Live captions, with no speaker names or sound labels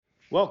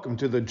Welcome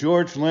to the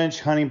George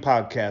Lynch Hunting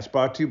Podcast,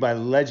 brought to you by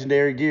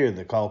Legendary Gear,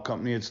 the call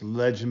company. It's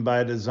Legend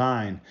by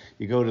Design.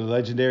 You go to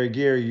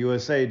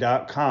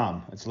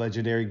legendarygearusa.com. It's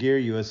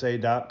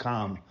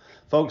legendarygearusa.com.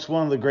 Folks,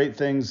 one of the great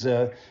things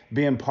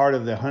being part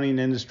of the hunting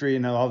industry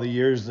and all the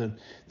years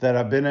that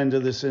I've been into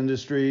this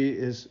industry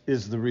is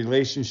the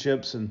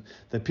relationships and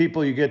the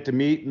people you get to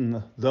meet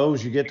and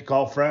those you get to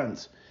call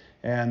friends.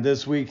 And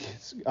this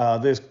week's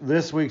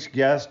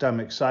guest, I'm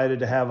excited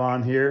to have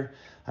on here.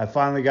 I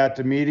finally got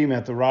to meet him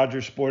at the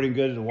Rogers Sporting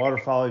Goods at the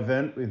waterfowl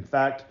event. In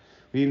fact,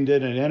 we even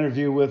did an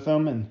interview with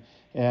him,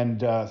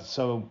 and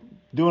so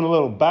doing a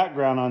little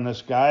background on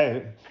this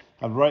guy,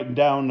 I'm writing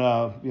down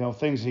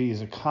things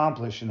he's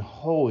accomplished, and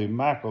holy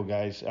mackerel,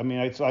 guys! I mean,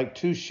 it's like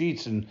 2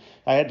 sheets, and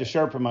I had to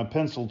sharpen my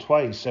pencil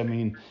twice. I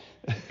mean,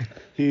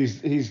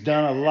 he's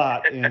done a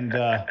lot, and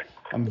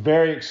I'm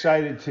very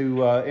excited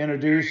to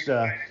introduce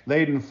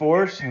LADEN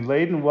Force. And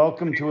LADEN,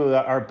 welcome to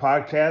our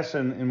podcast,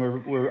 and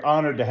we're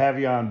honored to have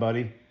you on,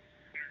 buddy.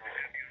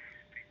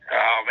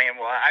 Oh man,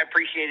 well I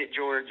appreciate it,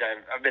 George.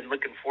 I've been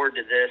looking forward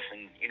to this,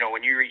 and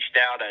when you reached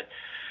out,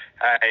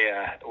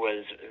 I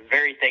was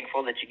very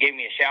thankful that you gave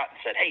me a shout and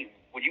said, "Hey,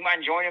 would you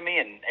mind joining me?"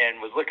 and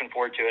was looking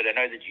forward to it. I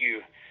know that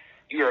you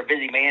are a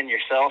busy man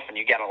yourself, and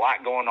you got a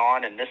lot going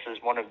on, and this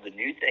is one of the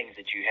new things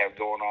that you have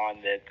going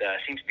on that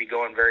seems to be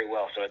going very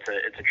well. So it's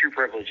a true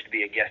privilege to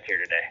be a guest here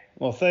today.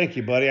 Well, thank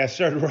you, buddy. I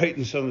started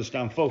writing some of this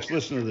down. Folks,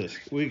 listen to this.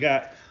 We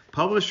got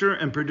publisher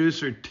and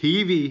producer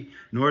TV,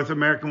 North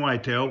American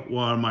Whitetail,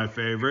 one of my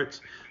favorites.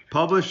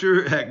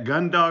 Publisher at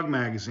Gundog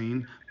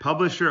Magazine.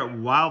 Publisher at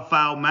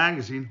WILDFOWL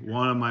Magazine,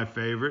 one of my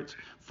favorites.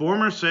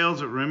 Former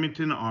sales at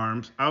Remington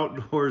Arms,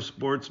 Outdoor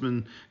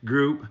Sportsman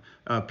Group,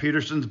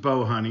 Peterson's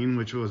Bow Hunting,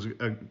 which was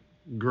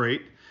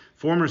great.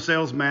 Former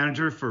sales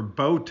manager for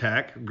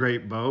Bowtech,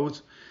 great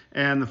bows.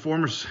 And the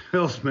former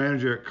sales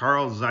manager at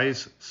Carl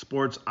Zeiss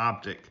Sports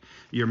Optic.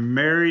 You're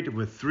married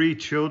with 3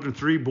 children,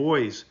 3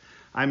 boys.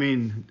 I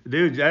mean,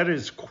 dude, that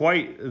is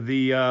quite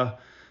the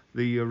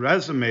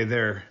resume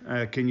there.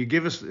 Can you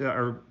give us,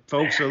 our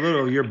folks, a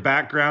little your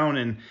background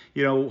and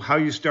how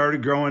you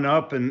started growing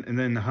up and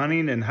then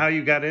hunting and how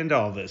you got into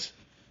all this?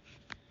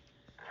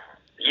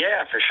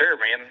 Yeah, for sure,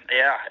 man.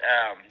 Yeah.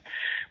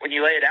 When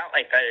you lay it out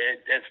like that,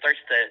 it starts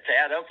to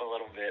add up a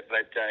little bit.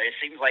 But it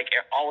seems like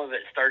all of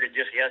it started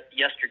just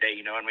yesterday,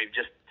 and we've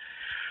just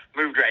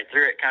moved right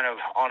through it kind of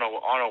on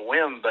a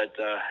whim. But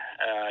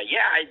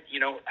I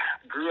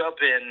grew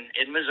up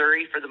in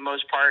Missouri for the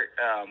most part,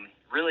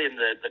 really in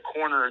the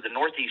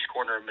northeast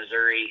corner of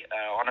Missouri,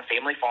 on a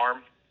family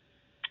farm.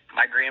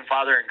 My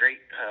grandfather and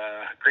great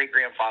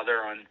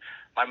grandfather on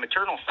my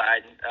maternal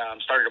side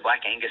started a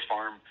Black Angus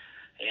farm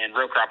and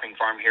row cropping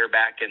farm here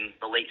back in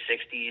the late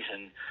 60s,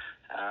 and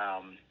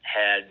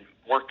had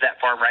worked that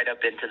farm right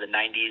up into the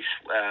 90s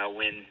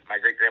when my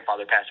great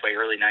grandfather passed away,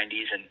 early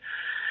 90s.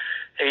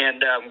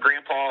 And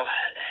Grandpa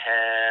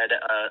had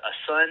a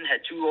son,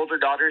 had 2 older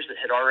daughters that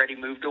had already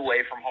moved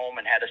away from home,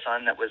 and had a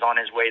son that was on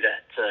his way to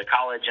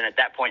college. And at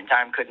that point in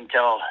time, couldn't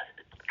tell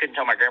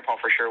my grandpa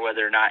for sure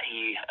whether or not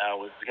he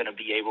was going to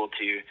be able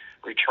to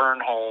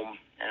return home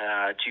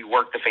to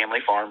work the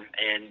family farm,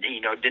 and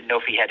didn't know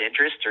if he had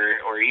interest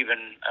or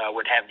even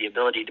would have the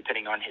ability,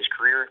 depending on his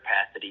career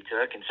path that he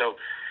took. And so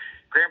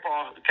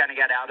Grandpa kind of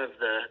got out of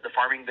the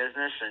farming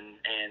business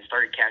and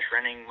started cash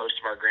renting most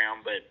of our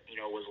ground, but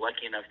was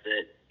lucky enough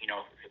that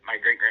my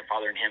great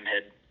grandfather and him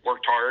had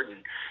worked hard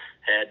and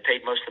had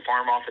paid most of the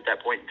farm off at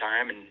that point in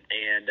time, and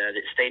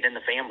it stayed in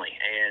the family.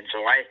 And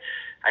so I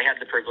had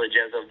the privilege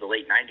as of the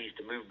late 90s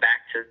to move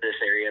back to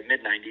this area, mid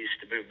 90s,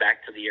 to move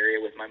back to the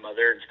area with my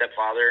mother and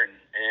stepfather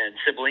and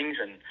siblings,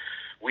 and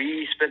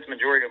we spent the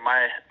majority of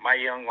my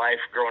young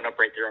life growing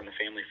up right there on the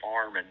family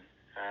farm. And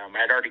I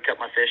had already cut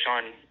my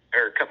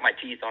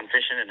teeth on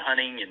fishing and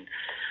hunting, and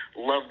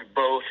loved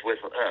both with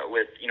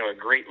a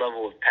great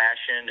level of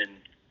passion, and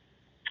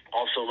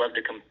also loved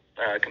to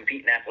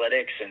compete in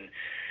athletics. And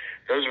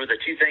those were the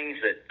 2 things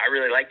that I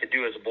really liked to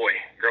do as a boy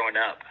growing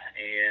up.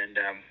 And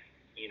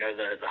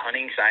the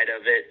hunting side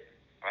of it,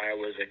 I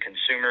was a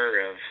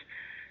consumer of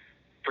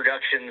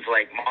productions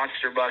like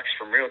Monster Bucks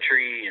from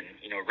Realtree, and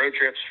road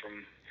trips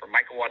from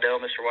Michael Waddell,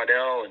 Mr.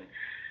 Waddell, and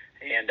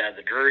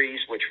the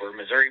Drurys, which were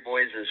Missouri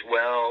boys as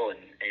well,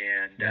 and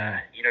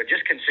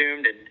just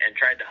consumed and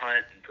tried to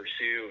hunt and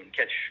pursue and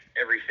catch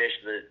every fish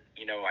that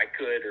I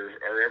could,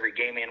 or every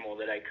game animal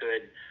that I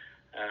could,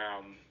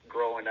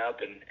 growing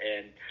up,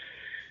 and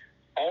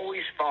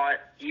always thought,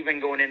 even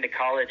going into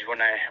college,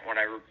 when I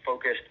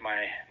focused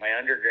my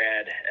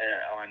undergrad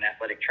on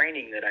athletic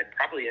training, that I'd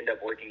probably end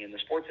up working in the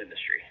sports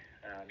industry.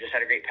 Just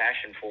had a great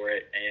passion for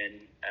it,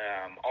 and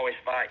always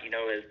thought,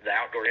 as the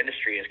outdoor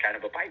industry is kind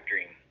of a pipe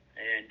dream,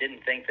 and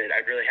didn't think that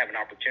I'd really have an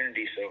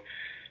opportunity. So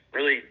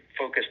really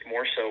focused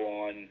more so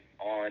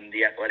on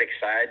the athletic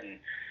side and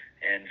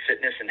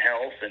fitness and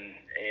health, and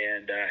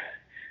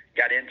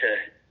got into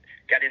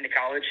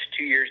college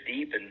 2 years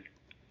deep, and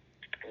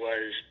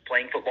was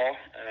playing football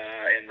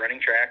and running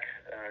track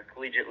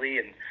collegiately,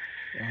 and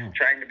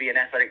trying to be an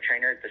athletic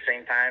trainer at the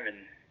same time.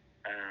 And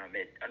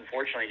it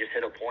unfortunately just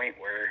hit a point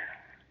where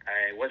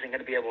I wasn't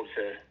going to be able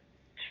to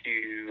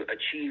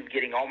achieve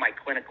getting all my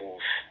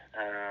clinicals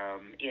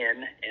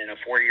in a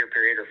 4-year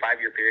period or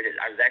 5-year period.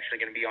 I was actually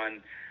going to be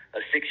on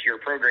a 6-year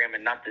program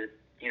and not the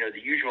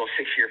usual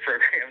 6-year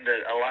program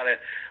that a lot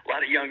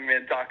of young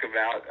men talk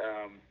about.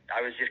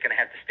 I was just going to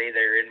have to stay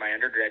there in my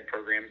undergrad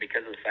program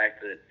because of the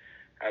fact that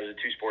I was a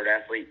 2-sport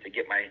athlete to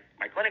get my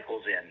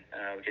clinicals in,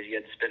 because you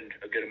had to spend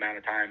a good amount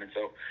of time. And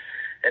so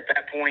at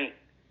that point,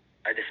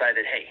 I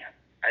decided, hey,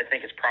 I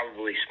think it's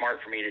probably smart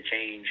for me to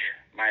change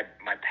my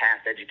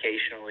path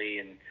educationally,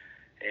 and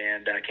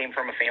I came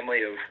from a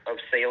family of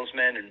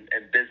salesmen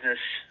and business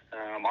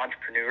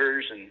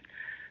entrepreneurs, and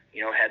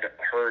had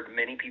heard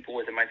many people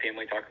within my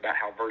family talk about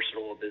how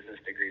versatile a business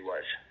degree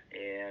was.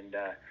 And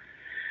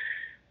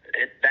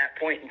at that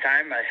point in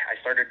time, I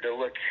started to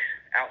look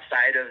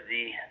outside of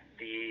the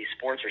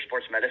sports or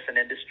sports medicine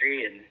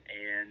industry, and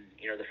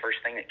the first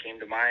thing that came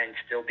to mind,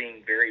 still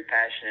being very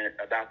passionate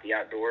about the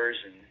outdoors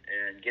and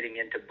getting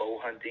into bow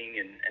hunting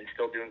and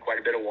still doing quite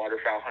a bit of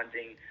waterfowl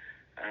hunting,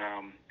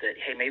 that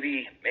hey,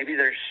 maybe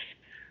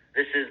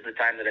this is the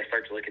time that I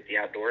start to look at the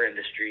outdoor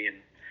industry. And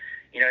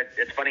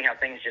it's funny how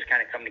things just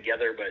kind of come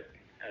together, but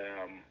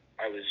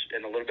I was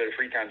in a little bit of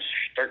free time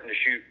starting to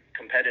shoot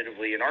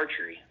competitively in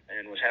archery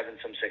and was having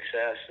some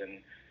success, and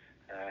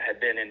had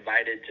been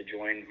invited to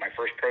join my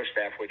first pro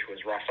staff, which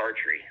was Ross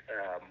Archery,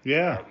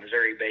 a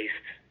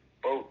Missouri-based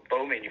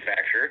bow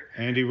manufacturer.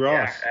 Andy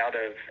Ross. Yeah, out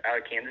of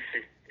Kansas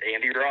City.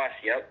 Andy Ross,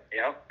 yep.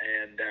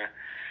 And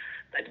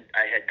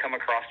I had come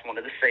across one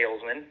of the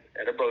salesmen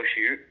at a bow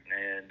shoot,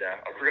 and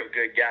a real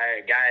good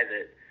guy, a guy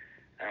that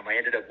I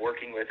ended up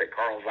working with at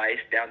Carl Zeiss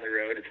down the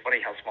road. It's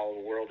funny how small of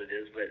a world it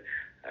is, but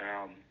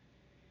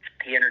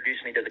he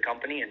introduced me to the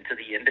company and to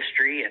the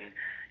industry, and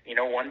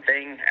one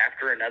thing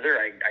after another,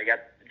 I got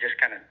just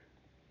kind of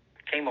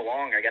came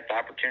along. I got the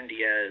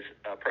opportunity as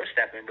a pro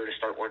staff member to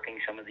start working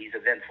some of these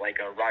events, like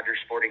a Rogers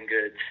Sporting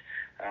Goods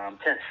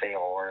tent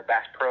sale or a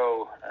Bass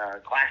Pro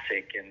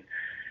Classic,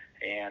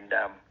 and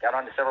got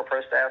onto several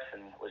pro staffs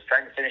and was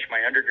trying to finish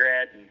my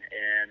undergrad.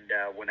 And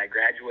when I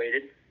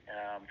graduated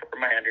from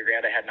my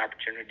undergrad, I had an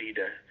opportunity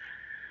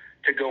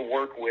to go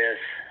work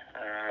with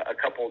a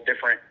couple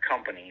different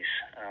companies.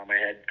 I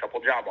had a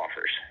couple job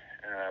offers,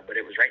 but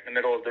it was right in the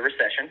middle of the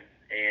recession,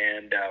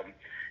 and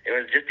it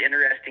was just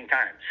interesting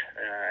times.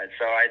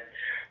 So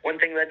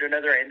one thing led to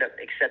another. I ended up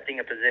accepting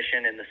a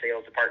position in the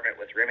sales department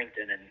with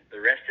Remington, and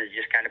the rest has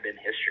just kind of been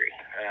history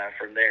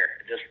from there.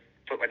 Just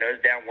put my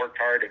nose down,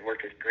 worked hard, and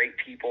worked with great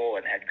people,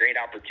 and had great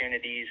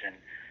opportunities, and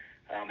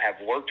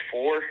have worked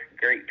for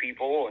great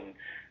people, and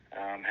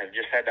have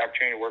just had the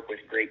opportunity to work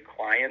with great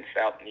clients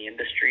out in the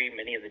industry,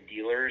 many of the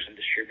dealers and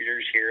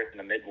distributors here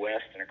in the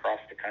Midwest and across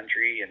the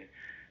country. And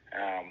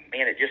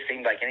man, it just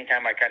seemed like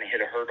anytime I kind of hit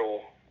a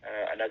hurdle,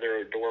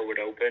 another door would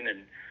open,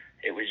 and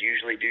it was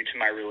usually due to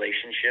my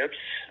relationships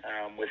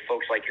with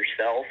folks like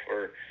yourself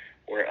or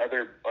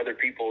other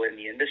people in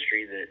the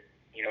industry that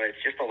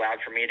it's just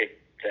allowed for me to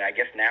I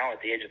guess now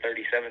at the age of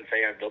 37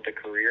 say I've built a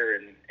career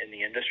in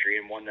the industry,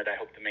 and one that I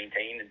hope to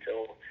maintain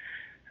until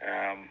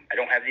I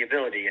don't have the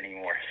ability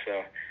anymore.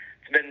 So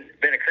it's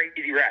been a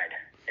crazy ride,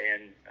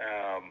 and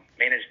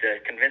managed to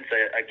convince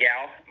a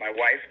gal, my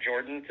wife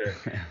Jordan, to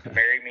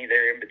marry me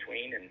there in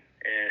between,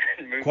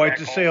 and move quite back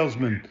the home.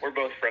 salesman. We're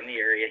both from the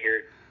area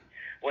here.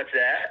 What's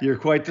that? You're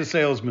quite the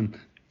salesman.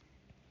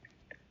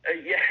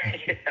 Yeah.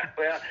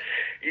 Well,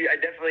 I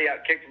definitely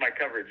outkicked my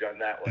coverage on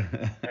that one,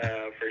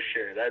 for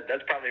sure.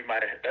 That's probably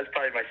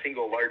my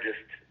single largest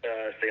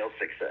sales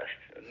success,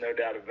 no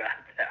doubt about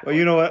that. Well,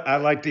 you know what I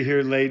like to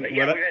hear, Laden.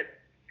 Yeah,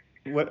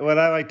 What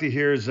I like to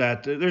hear is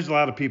that there's a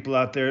lot of people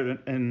out there,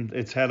 and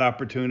it's had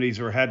opportunities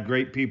or had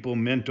great people,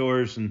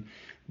 mentors,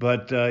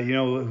 but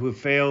who have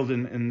failed,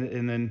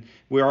 and then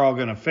we're all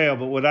going to fail.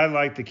 But what I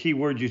like, the key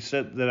word you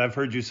said that I've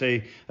heard you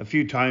say a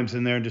few times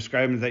in there,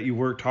 describing that you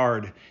worked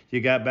hard.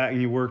 You got back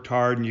and you worked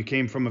hard, and you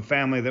came from a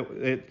family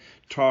that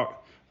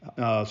taught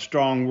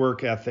strong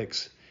work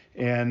ethics.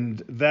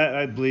 And that,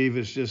 I believe,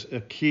 is just a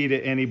key to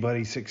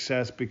anybody's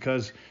success,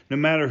 because no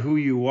matter who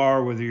you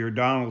are, whether you're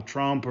Donald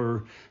Trump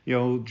or,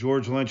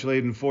 George Lynch,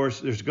 LADEN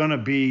Force, there's going to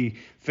be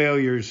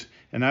failures.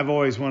 And I've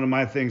always, one of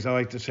my things I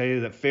like to say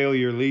is that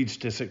failure leads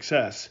to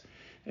success.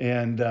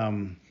 And,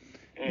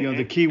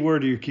 the key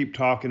word you keep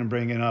talking and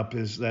bringing up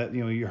is that,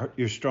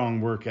 your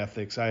strong work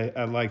ethics.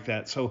 I like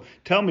that. So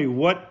tell me,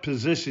 what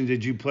position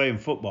did you play in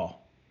football?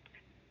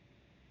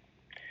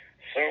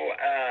 So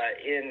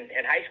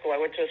in high school, I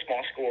went to a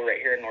small school right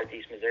here in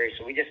Northeast Missouri.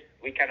 So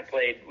we kind of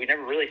played. We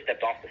never really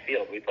stepped off the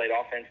field. We played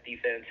offense,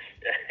 defense.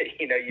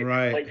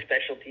 Right. Played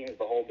special teams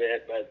the whole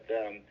bit. But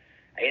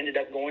I ended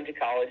up going to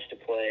college to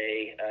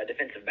play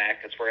defensive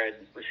back. That's where I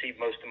received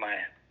most of my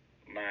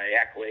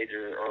accolades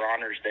or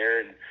honors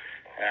there, and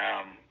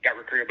got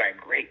recruited by a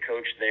great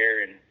coach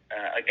there, and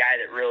a guy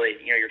that really,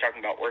 you're talking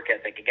about work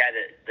ethic. A guy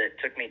that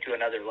took me to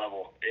another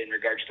level in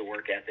regards to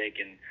work ethic.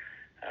 And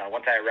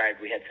once I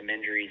arrived, we had some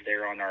injuries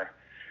there on our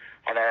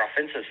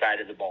offensive side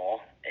of the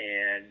ball,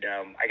 and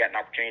I got an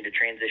opportunity to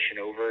transition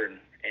over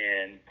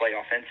and play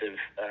offensive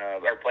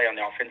or play on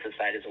the offensive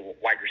side as a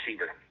wide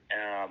receiver.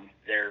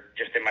 there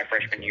just in my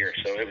freshman year.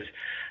 So it was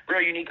a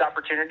real unique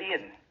opportunity,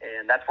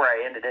 and that's where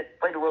I ended it.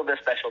 Played a little bit of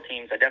special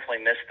teams. I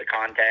definitely missed the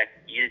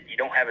contact. You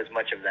don't have as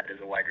much of that as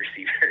a wide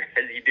receiver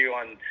as you do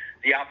on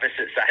the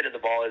opposite side of the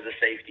ball as a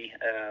safety.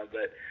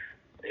 But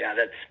yeah,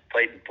 that's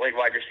played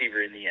wide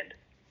receiver in the end.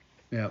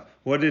 Yeah.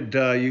 What did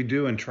you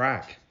do in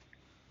track?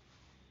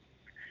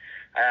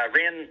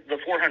 Ran the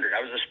 400.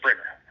 I was a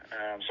sprinter.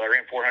 So I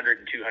ran 400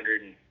 and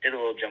 200 and did a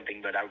little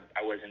jumping, but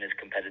I wasn't as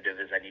competitive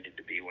as I needed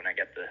to be when I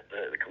got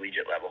the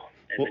collegiate level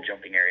in the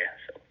jumping area.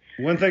 So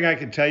one thing I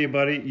can tell you,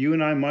 buddy, you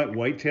and I might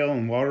whitetail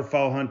and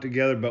waterfowl hunt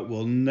together, but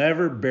we'll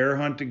never bear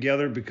hunt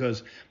together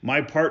because my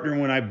partner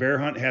when I bear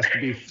hunt has to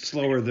be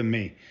slower than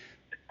me.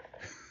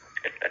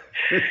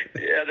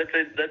 Yeah, that's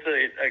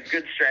a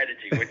good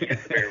strategy when you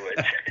get the bear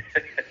woods.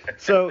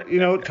 So,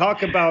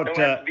 talk about... Don't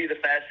have to be the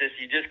fastest,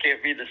 you just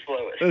can't be the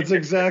slowest. That's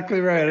exactly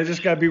right. I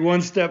just got to be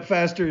one step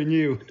faster than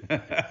you.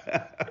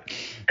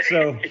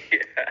 So,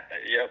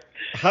 yep.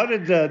 How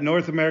did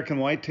North American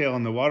whitetail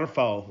and the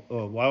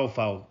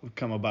wildfowl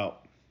come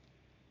about?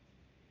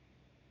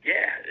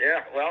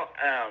 Yeah. Well,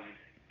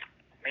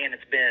 man,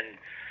 it's been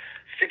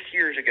 6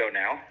 years ago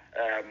now.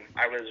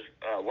 I was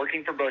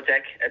working for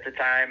Bowtech at the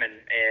time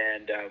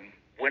and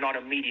went on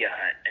a media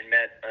hunt and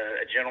met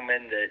a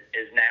gentleman that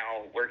is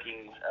now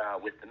working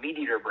with the Meat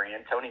Eater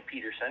brand, Tony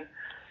Peterson,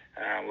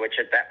 which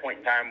at that point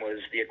in time was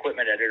the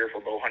equipment editor for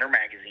Bowhunter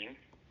magazine.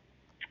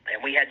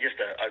 And we had just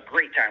a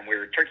great time. We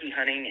were turkey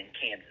hunting in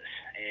Kansas,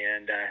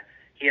 and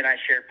he and I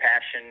shared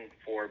passion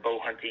for bow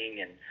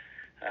hunting and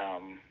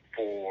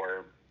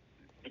for,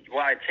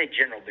 well, I'd say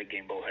general big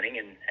game bow hunting,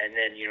 and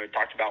then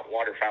talked about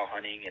waterfowl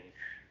hunting and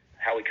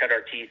how we cut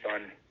our teeth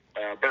on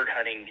bird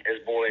hunting as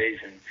boys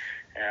and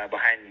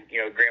behind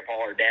grandpa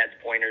or dad's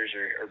pointers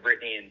or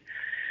Brittany, and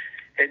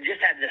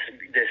just had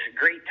this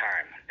great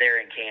time there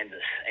in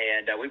Kansas.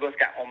 And we both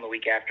got home the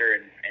week after,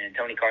 and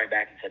Tony called me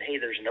back and said, hey,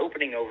 there's an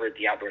opening over at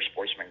the Outdoor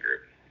Sportsman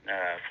Group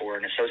for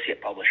an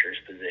associate publisher's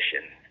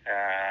position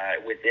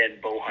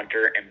within Bow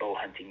Hunter and Bow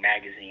Hunting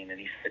magazine. And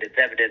he said, it's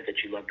evident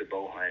that you love to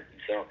bow hunt.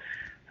 And so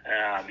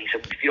he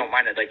said, if you don't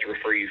mind, I'd like to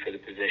refer you for the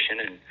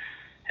position. And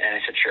I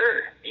said,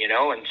 sure,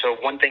 and so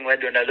one thing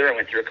led to another. I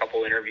went through a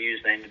couple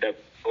interviews and I ended up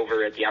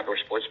over at the Outdoor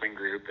Sportsman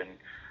Group and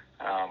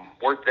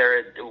worked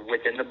there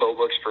within the bow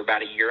books for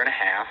about a year and a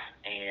half.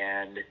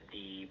 And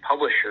the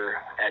publisher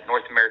at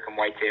North American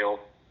Whitetail,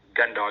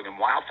 Gundog, and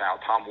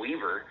Wildfowl, Tom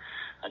Weaver,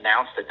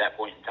 announced at that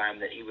point in time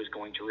that he was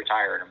going to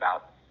retire in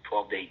about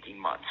 12 to 18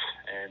 months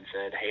and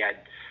said, hey,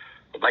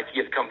 I'd like to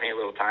give the company a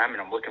little time,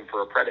 and I'm looking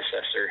for a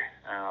predecessor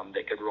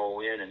that could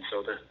roll in. And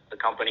so the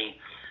company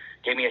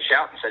gave me a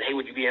shout and said, hey,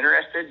 would you be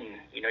interested? And,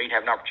 you'd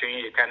have an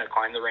opportunity to kind of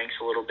climb the ranks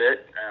a little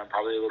bit,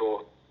 probably a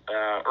little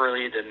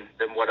early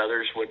than what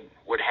others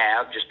would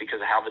have just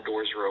because of how the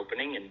doors were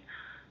opening, and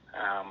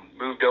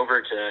moved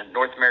over to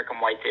North American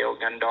Whitetail,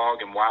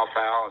 Gundog, and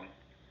Wildfowl,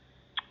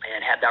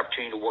 and had the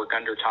opportunity to work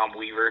under Tom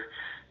Weaver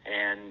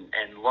and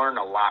learn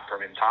a lot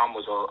from him. Tom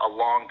was a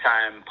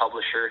long-time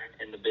publisher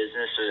in the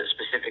business,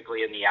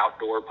 specifically in the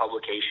outdoor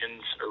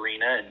publications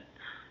arena, and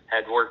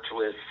had worked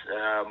with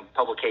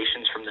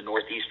publications from the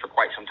Northeast for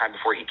quite some time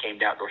before he came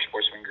to Outdoor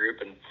Sportsman Group,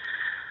 and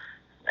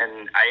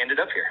I ended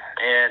up here.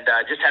 And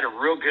just had a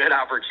real good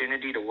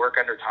opportunity to work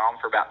under Tom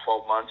for about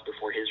 12 months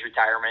before his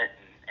retirement.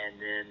 And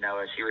then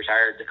as he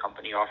retired, the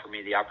company offered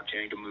me the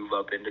opportunity to move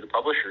up into the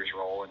publisher's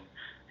role.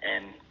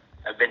 And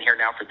I've been here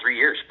now for 3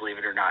 years, believe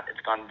it or not.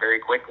 It's gone very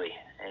quickly.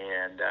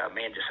 And,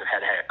 man, just have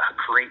had a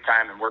great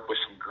time and worked with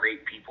some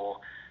great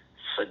people,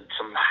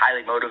 some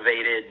highly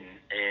motivated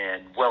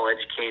and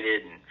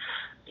well-educated and,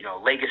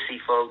 legacy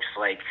folks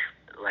like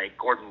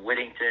Gordon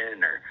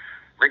Whittington or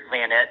Rick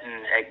Van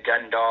Etten at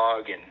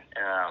Gundog, and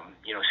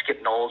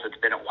Skip Knowles that's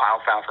been at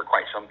Wildfowl for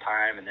quite some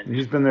time, and then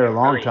he's been there a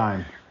long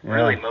time. Yeah.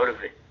 Really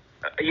motivated.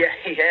 Yeah,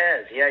 he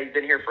has. Yeah, he's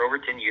been here for over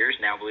 10 years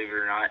now, believe it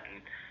or not,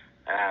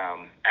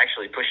 and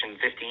actually pushing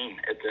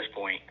 15 at this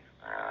point.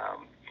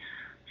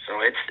 So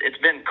it's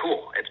been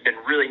cool. It's been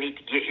really neat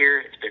to get here.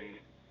 It's been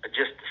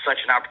just such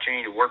an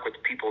opportunity to work with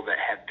people that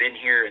have been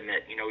here, and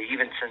that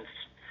even since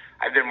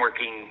I've been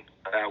working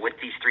with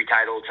these 3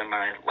 titles in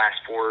my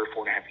last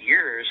 4.5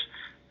 years.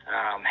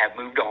 Have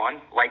moved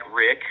on, like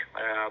Rick,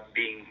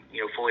 being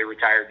fully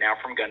retired now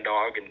from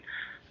Gundog, and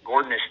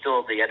Gordon is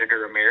still the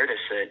editor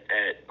emeritus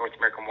at North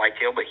American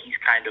Whitetail, but he's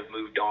kind of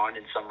moved on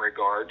in some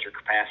regards or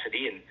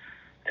capacity, and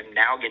I'm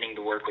now getting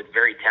to work with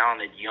very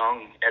talented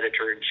young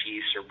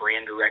editor-in-chiefs or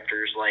brand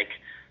directors like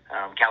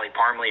Callie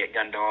Parmley at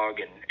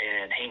Gundog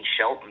and Haynes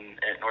Shelton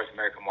at North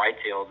American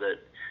Whitetail that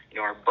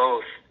are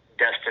both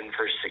destined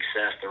for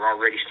success. They're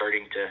already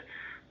starting to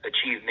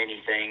achieve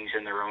many things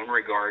in their own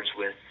regards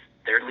with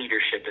their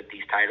leadership at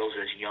these titles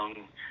as young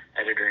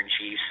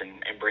editor-in-chiefs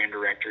and brand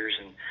directors.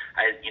 And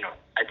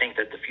I think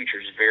that the future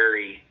is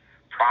very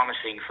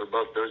promising for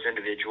both those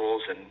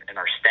individuals and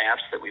our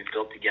staffs that we've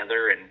built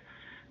together, and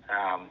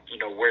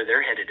where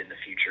they're headed in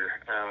the future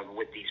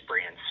with these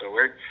brands. So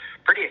we're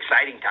pretty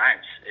exciting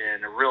times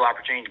and a real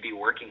opportunity to be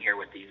working here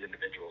with these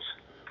individuals.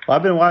 Well,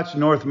 I've been watching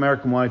North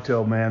American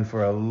Whitetail, man,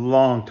 for a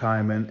long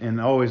time,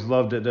 and always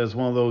loved it as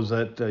one of those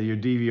that your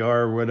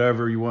DVR or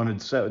whatever you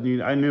wanted set.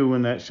 I knew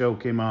when that show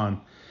came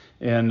on,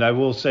 and I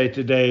will say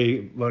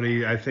today,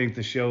 buddy, I think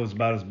the show is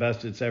about as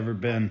best it's ever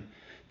been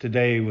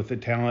today with the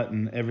talent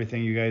and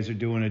everything you guys are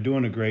doing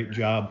a great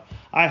job.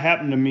 I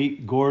happened to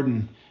meet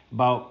Gordon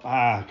about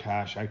I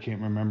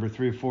can't remember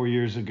 3 or 4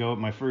 years ago at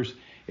my first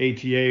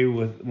ATA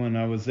when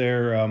I was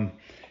there.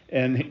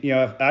 And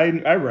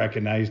I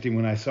recognized him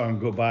when I saw him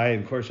go by.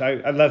 And of course,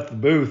 I left the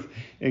booth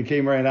and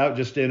came right out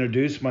just to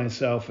introduce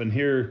myself. And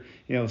here,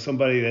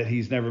 somebody that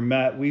he's never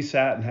met, we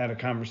sat and had a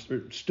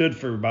conversation, stood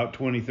for about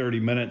 20, 30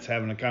 minutes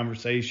having a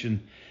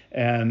conversation,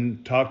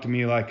 and talked to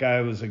me like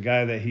I was a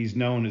guy that he's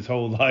known his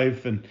whole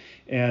life, and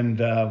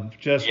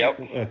just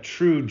a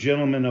true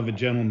gentleman of a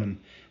gentleman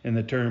in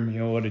the term,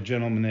 what a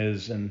gentleman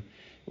is, and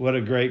what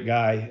a great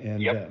guy.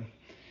 And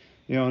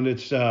and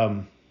it's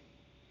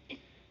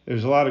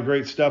there's a lot of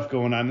great stuff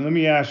going on. Let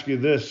me ask you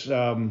this.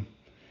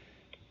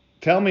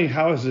 Tell me,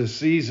 how does the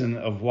season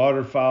of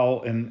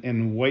waterfowl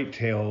and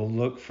whitetail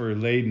look for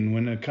LADEN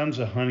when it comes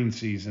to hunting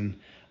season?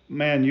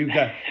 Man, you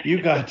got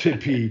to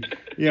be,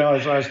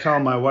 as I was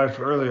telling my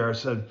wife earlier, I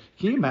said,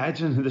 can you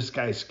imagine this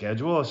guy's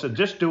schedule? I said,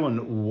 just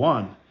doing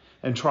one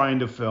and trying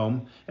to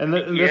film and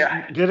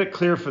let's get it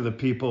clear for the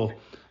people.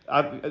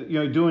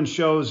 Doing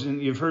shows,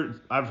 and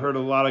I've heard a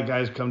lot of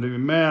guys come to me,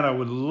 man, I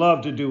would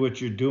love to do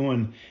what you're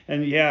doing.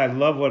 And I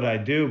love what I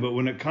do, but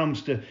when it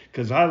comes to,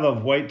 because I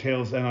love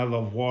whitetails and I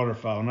love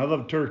waterfowl and I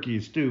love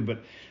turkeys too, but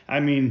I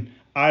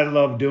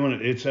love doing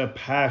it. It's a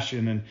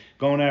passion, and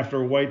going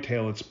after a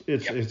whitetail,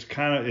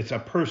 it's a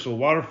personal.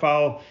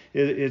 Waterfowl,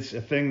 it's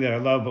a thing that I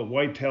love, but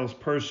whitetail's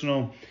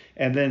personal.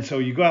 And then so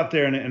you go out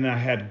there, and I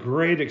had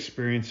great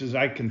experiences.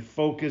 I can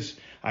focus,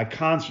 I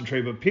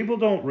concentrate, but people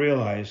don't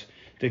realize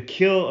to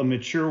kill a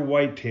mature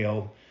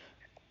whitetail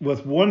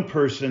with one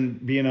person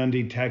being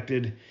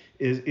undetected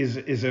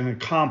is an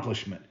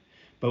accomplishment.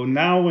 But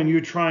now when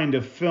you're trying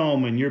to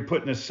film and you're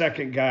putting a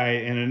second guy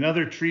in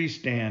another tree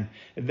stand,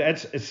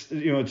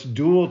 it's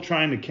dual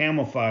trying to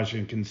camouflage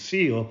and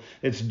conceal.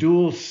 It's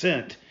dual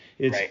scent.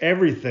 It's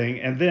everything.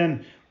 And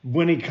then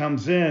when he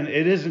comes in,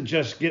 it isn't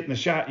just getting the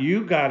shot.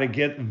 You got to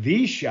get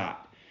the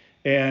shot.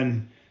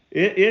 And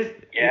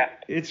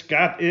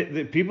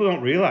people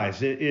don't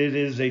realize it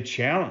is a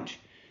challenge.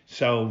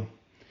 So,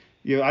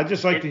 I'd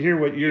just like to hear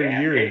what your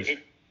year is. You're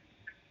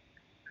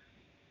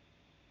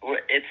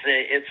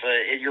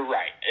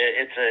right.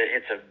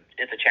 It's a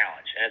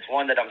challenge, and it's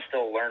one that I'm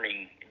still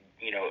learning.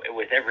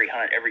 With every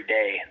hunt, every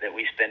day that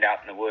we spend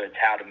out in the woods,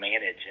 how to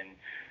manage, and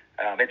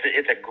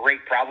it's a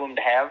great problem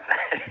to have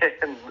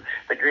in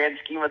the grand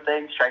scheme of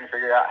things. Trying to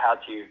figure out how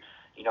to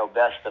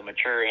best a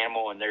mature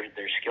animal and their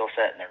skill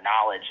set and their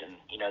knowledge and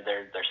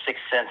their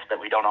sixth sense that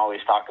we don't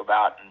always talk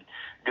about, and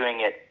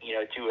doing it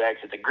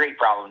 2x. It's a great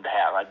problem to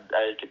have. I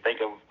could think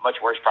of much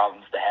worse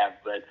problems to have,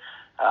 but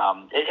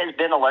it has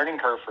been a learning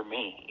curve for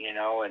me, and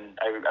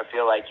I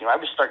feel like I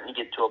was starting to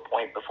get to a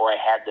point before I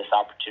had this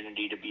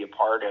opportunity to be a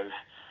part of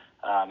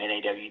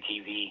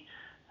NAWTV,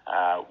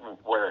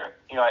 where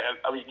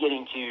I was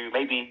getting to,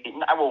 maybe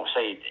I won't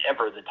say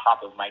ever the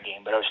top of my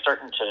game, but I was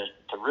starting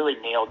to really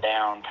nail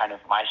down kind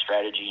of my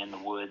strategy in the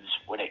woods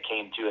when it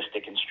came to a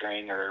stick and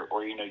string or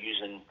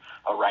using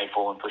a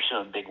rifle and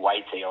pursuing big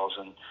whitetails.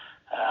 And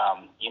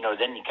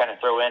then you kind of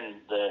throw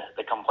in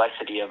the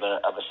complexity of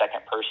a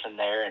second person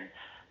there, and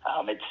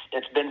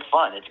it's been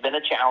fun. It's been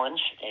a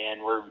challenge,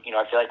 and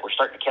I feel like we're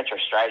starting to catch our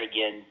stride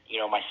again.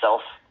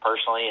 Myself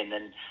personally, and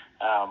then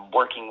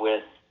working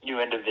with new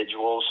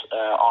individuals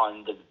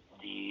on the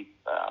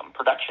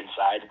production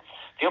side,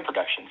 field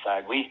production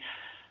side. We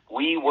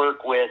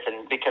work with,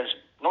 and because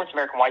North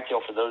American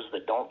Whitetail, for those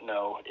that don't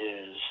know,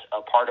 is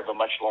a part of a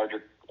much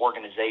larger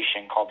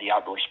organization called the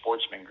Outdoor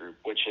Sportsman Group,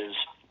 which is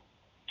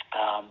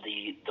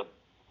the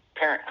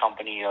parent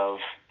company of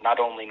not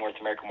only North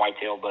American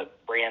Whitetail,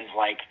 but brands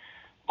like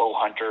Bow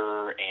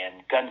Hunter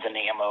and Guns and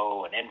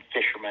Ammo and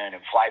Fisherman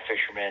and Fly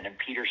Fisherman and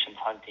Peterson's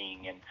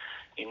Hunting and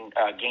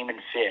Game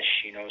and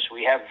Fish. So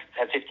we have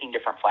 15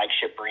 different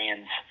flagship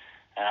brands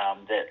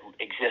that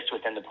exist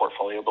within the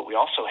portfolio, but we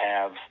also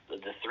have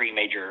the three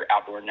major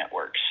outdoor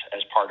networks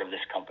as part of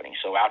this company.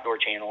 So Outdoor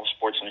Channel,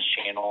 Sportsman's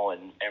Channel,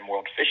 and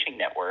World Fishing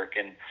Network.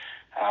 And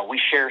we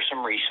share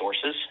some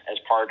resources as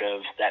part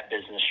of that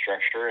business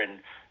structure,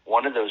 and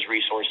one of those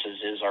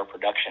resources is our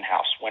production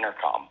house,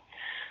 Wintercom.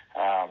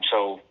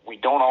 So we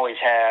don't always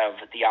have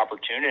the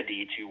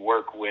opportunity to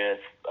work with,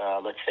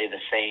 let's say,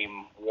 the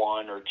same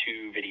one or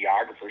two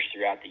videographers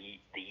throughout the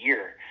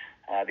year,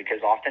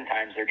 because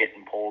oftentimes they're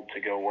getting pulled to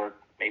go work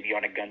maybe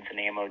on a Guns and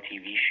Ammo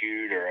TV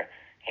shoot or a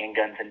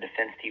Handguns and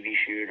Defense TV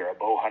shoot or a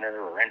Bow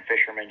Hunter or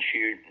Fisherman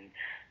shoot. And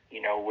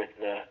with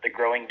the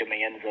growing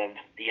demands of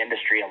the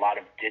industry, a lot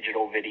of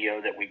digital video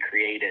that we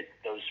create at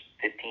those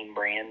 15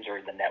 brands or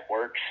the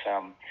networks,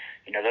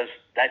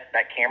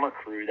 that camera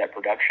crew, that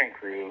production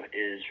crew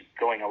is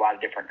going a lot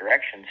of different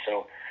directions.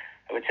 So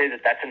I would say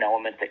that that's an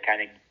element that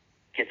kind of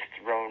gets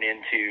thrown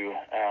into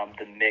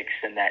the mix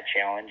in that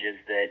challenge, is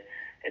that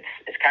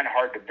it's kind of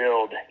hard to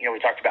build. We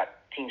talked about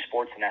team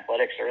sports and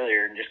athletics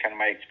earlier, and just kind of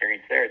my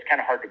experience there. It's kind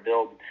of hard to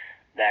build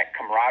that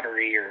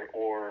camaraderie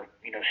or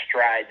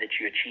stride that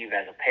you achieve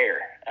as a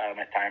pair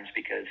at times,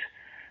 because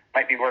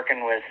might be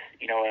working with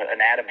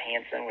an Adam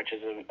Hansen, which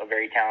is a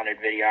very talented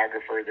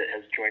videographer that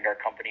has joined our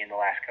company in the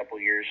last couple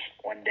of years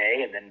one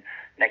day, and then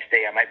next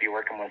day I might be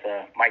working with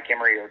a Mike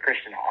Emery or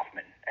Christian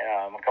Hoffman,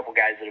 a couple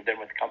guys that have been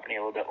with the company a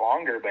little bit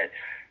longer, but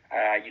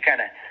you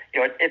kind of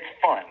it's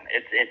fun.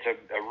 It's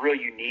a real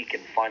unique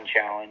and fun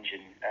challenge,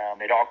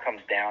 and it all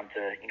comes down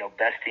to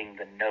besting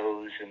the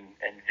nose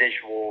and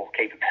visual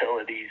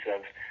capabilities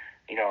of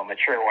a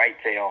mature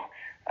whitetail,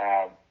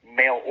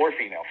 male or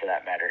female for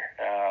that matter.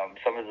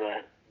 Some of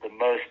the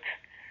most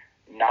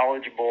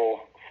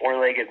knowledgeable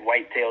four-legged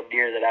white-tailed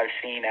deer that I've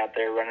seen out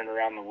there running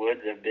around the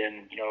woods have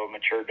been, a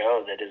mature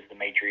doe that is the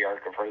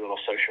matriarch of her little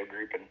social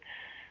group, and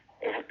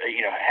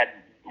had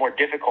more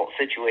difficult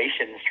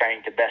situations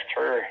trying to best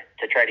her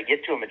to try to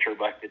get to a mature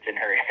buck that's in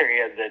her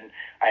area than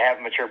I have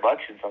mature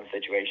bucks in some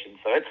situations.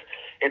 So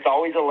it's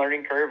always a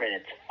learning curve, and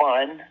it's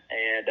fun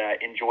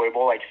and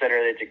enjoyable. Like I said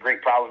earlier, it's a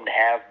great problem to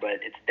have, but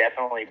it's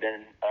definitely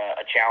been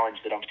a challenge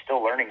that I'm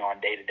still learning on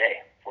day to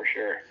day, for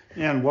sure.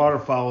 Yeah, and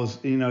waterfowl is,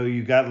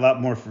 you got a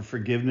lot more for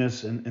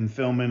forgiveness and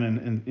filming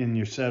and in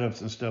your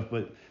setups and stuff.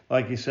 But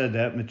like you said,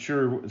 that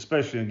mature,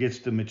 especially when it gets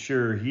to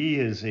mature, he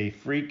is a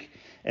freak.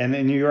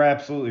 And you're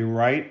absolutely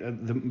right.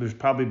 There's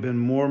probably been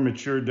more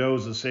mature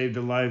does that saved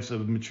the lives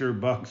of mature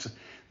bucks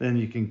than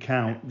you can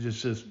count.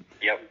 Just as,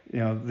 yep.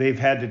 They've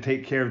had to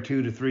take care of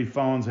 2 to 3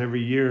 fawns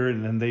every year,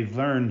 and then they've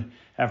learned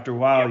after a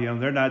while, yep.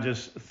 They're not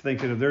just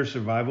thinking of their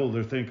survival,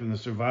 they're thinking the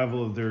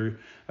survival of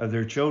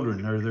their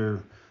children or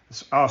their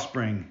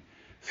offspring.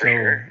 For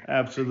sure.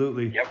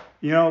 Absolutely.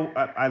 Yep.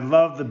 I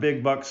love the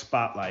big buck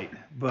spotlight,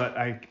 but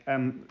I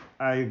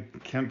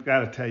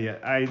gotta tell you,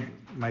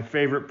 my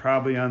favorite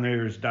probably on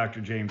there is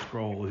Dr. James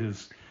Kroll,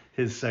 his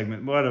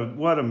segment. What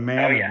a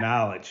man of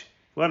knowledge.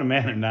 What a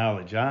man of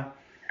knowledge, huh?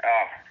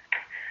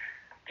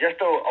 Just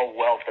a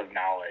wealth of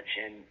knowledge.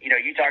 And,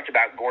 you talked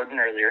about Gordon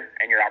earlier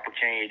and your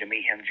opportunity to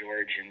meet him,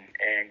 George.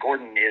 And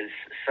Gordon is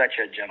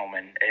such a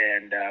gentleman.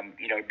 And,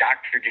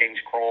 Dr. James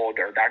Kroll,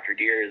 or Dr.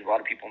 Deere, as a lot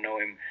of people know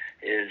him,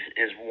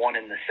 is one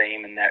and the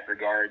same in that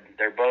regard.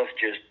 They're both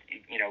just,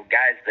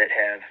 guys that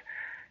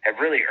have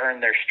really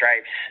earned their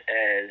stripes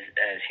as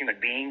human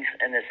beings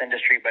in this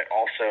industry, but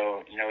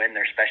also, in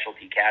their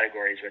specialty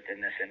categories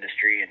within this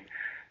industry. And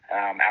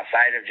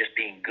outside of just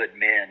being good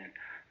men,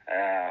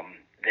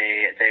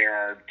 they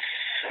are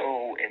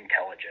so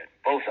intelligent,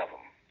 both of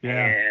them.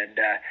 Yeah. And,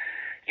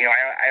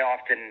 I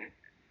often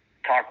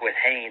talk with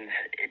Haynes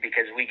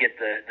because we get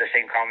the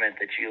same comment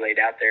that you laid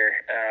out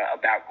there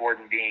about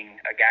Gordon being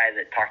a guy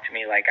that talked to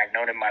me like I've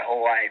known him my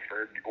whole life,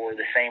 or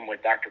the same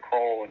with Dr.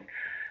 Kroll. And,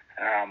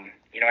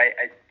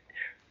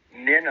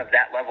 men of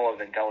that level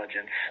of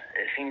intelligence,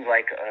 it seems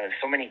like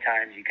so many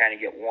times you kind of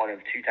get one of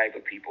two type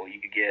of people.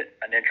 You could get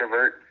an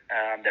introvert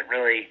that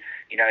really,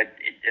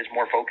 is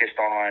more focused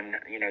on,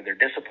 their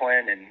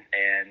discipline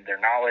and their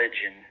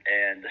knowledge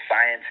and the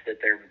science that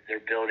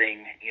they're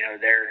building,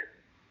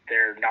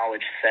 their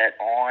knowledge set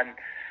on.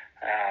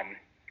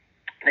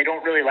 They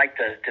don't really like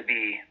to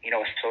be,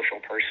 a social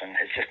person.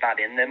 It's just not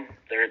in them.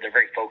 They're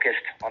very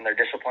focused on their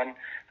discipline.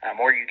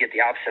 Or you get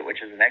the opposite,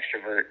 which is an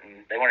extrovert,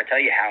 and they want to tell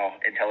you how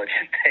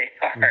intelligent they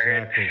are.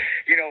 Exactly.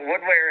 And,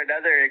 one way or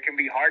another, it can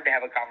be hard to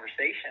have a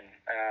conversation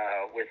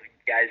with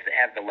guys that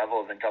have the level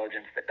of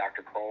intelligence that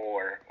Dr. Kroll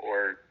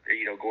or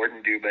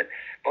Gordon do. But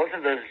both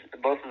of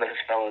those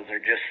fellows are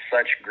just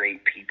such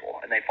great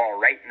people, and they fall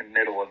right in the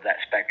middle of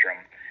that spectrum.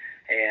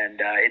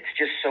 And it's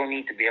just so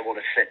neat to be able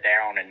to sit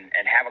down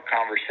and have a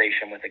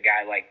conversation with a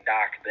guy like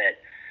Doc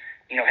that,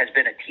 has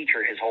been a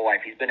teacher his whole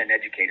life. He's been an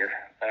educator,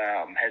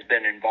 has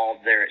been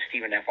involved there at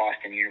Stephen F.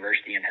 Austin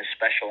University, and has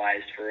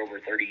specialized for over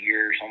 30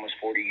 years, almost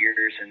 40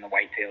 years in the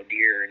white-tailed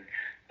deer. And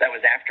that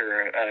was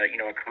after,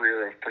 a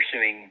career of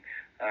pursuing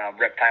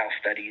reptile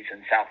studies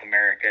in South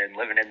America and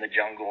living in the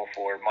jungle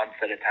for months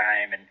at a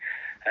time, and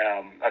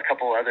a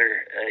couple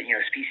other,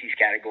 species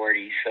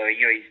categories. So,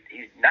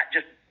 he's not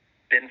just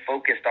been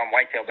focused on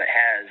whitetail, but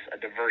has a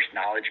diverse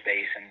knowledge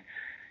base. And,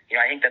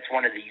 I think that's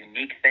one of the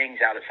unique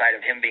things outside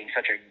of him being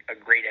such a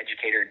great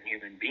educator and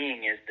human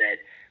being, is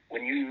that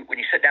when you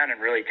sit down and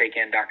really take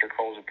in Dr.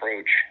 Kroll's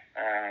approach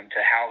to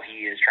how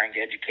he is trying to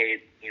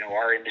educate,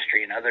 our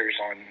industry and others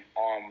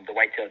on the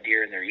whitetail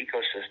deer and their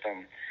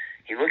ecosystem,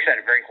 he looks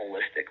at it very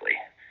holistically.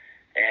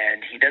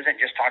 And he doesn't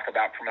just talk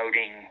about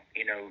promoting,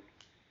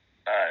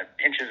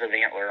 inches of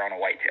antler on a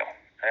whitetail.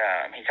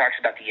 He talks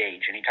about the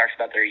age, and he talks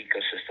about their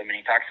ecosystem, and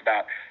he talks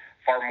about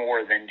far more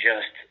than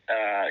just,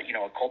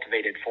 a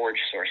cultivated forage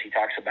source. He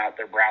talks about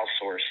their browse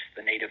source,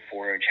 the native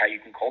forage, how you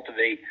can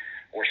cultivate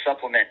or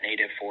supplement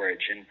native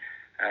forage, and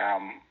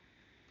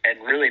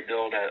really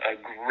build a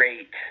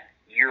great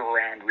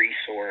year-round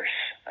resource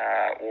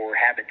or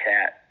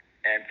habitat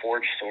and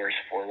forage source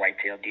for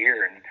white-tailed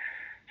deer. And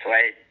so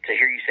to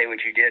hear you say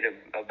what you did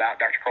about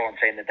Dr. Kroll and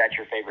saying that that's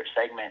your favorite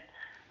segment,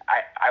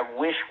 I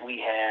wish we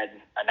had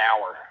an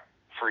hour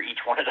for each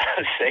one of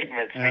those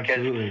segments.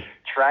 Absolutely. Because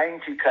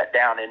trying to cut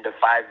down into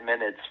 5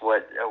 minutes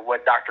what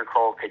Dr.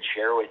 Kroll could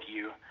share with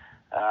you,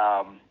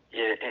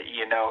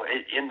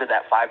 into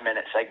that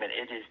 5-minute segment,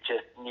 it is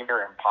just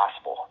near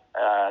impossible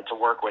to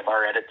work with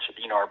our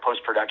our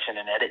post-production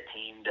and edit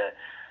team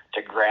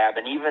to grab,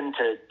 and even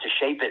to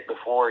shape it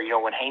before,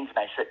 when Haynes and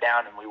I sit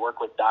down and we work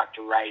with Doc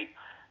to write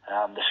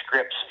the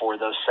scripts for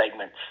those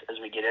segments as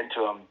we get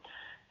into them.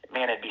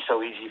 Man, it'd be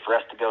so easy for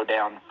us to go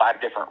down 5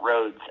 different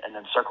roads and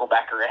then circle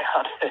back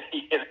around.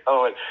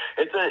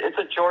 It's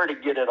a chore to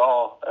get it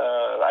all,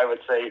 I would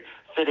say,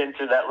 fit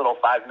into that little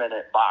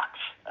 5-minute box,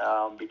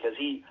 because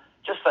he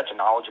just such a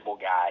knowledgeable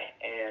guy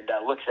and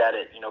looks at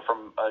it,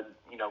 from a,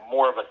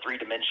 more of a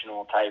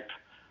 3-dimensional type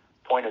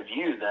point of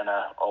view than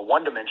a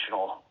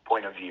 1-dimensional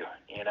point of view,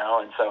 and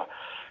so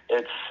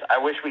I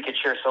wish we could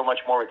share so much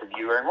more with the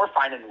viewer, and we're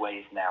finding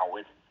ways now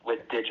with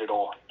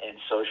digital and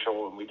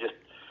social, and we just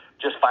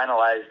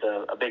finalized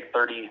a big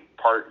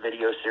 30-part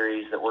video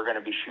series that we're going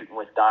to be shooting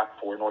with Doc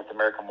for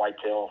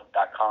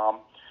NorthAmericanWhitetail.com,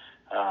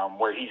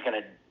 where he's going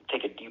to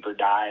take a deeper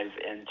dive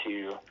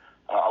into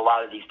a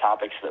lot of these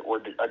topics that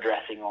we're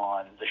addressing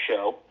on the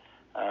show,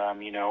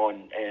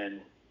 and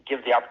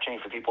give the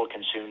opportunity for people to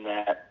consume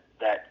that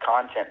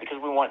content,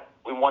 because we want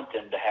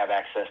them to have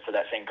access to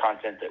that same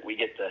content that we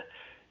get to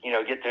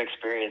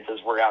experience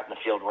as we're out in the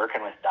field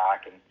working with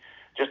Doc, and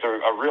just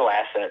a real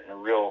asset and a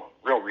real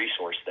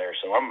resource there.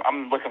 So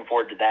I'm looking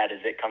forward to that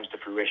as it comes to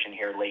fruition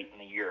here late in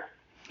the year.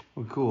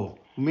 Well, cool.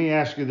 Let me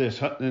ask you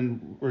this,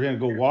 and we're going to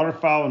go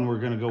waterfowl and we're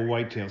going to go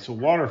whitetail. So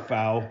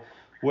waterfowl,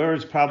 where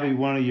is probably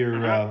one of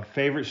your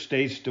favorite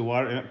states to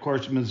water? And of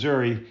course,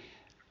 Missouri.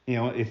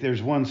 If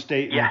there's one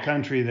state in the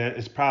country that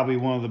is probably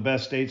one of the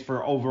best states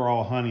for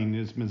overall hunting,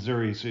 is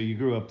Missouri. So you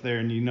grew up there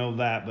and you know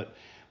that. But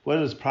what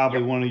is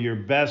probably one of your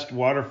best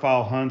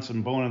waterfowl hunts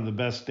and one of the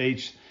best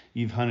states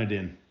you've hunted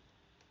in?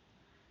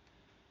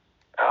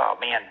 Oh,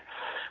 man.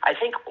 I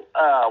think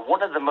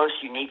one of the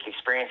most unique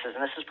experiences,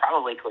 and this is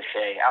probably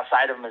cliche,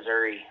 outside of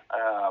Missouri,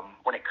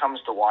 when it comes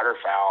to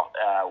waterfowl,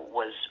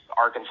 was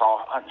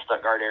Arkansas, Hunt and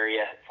Stuttgart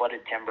area,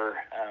 flooded timber.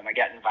 I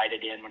got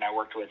invited in when I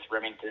worked with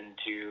Remington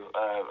to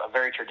a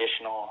very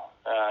traditional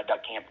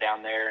duck camp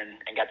down there, and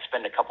got to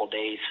spend a couple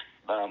days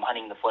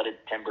hunting the flooded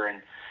timber.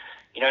 And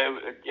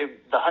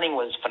the hunting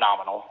was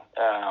phenomenal,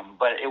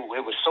 but it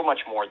was so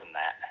much more than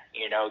that.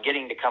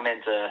 Getting to come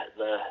into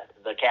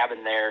the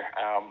cabin there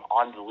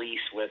on the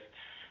lease with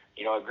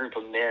a group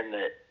of men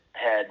that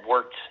had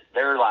worked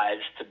their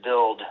lives to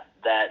build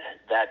that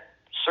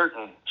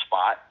certain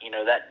spot,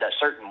 that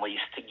certain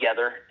lease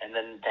together, and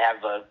then to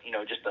have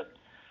just a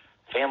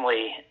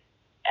family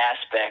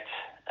aspect,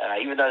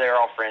 even though they're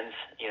all friends,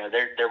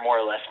 they're more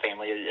or less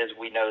family, as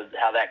we know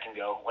how that can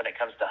go when it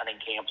comes to hunting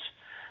camps.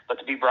 But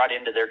to be brought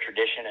into their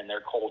tradition and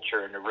their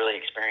culture and to really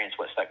experience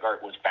what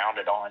Stuttgart was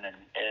founded on and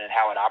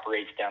how it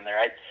operates down there,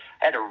 I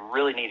had a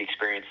really neat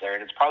experience there.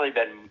 And it's probably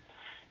been,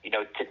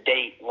 to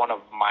date, one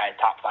of my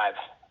top 5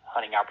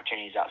 hunting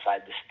opportunities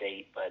outside the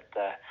state. But,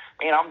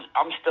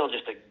 I'm still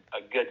just a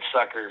good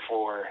sucker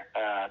for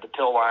the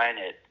pill line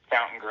at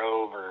Fountain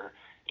Grove or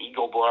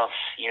Eagle Bluffs,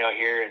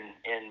 here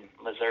in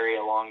Missouri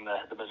along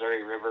the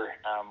Missouri River.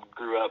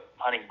 Grew up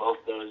hunting both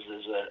those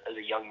as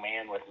a young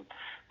man with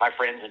my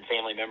friends and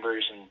family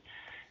members, and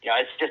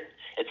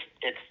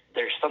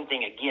there's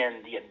something,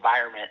 again, the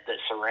environment that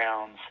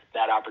surrounds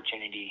that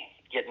opportunity,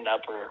 getting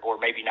up or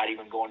maybe not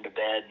even going to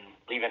bed and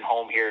leaving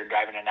home here and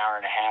driving an hour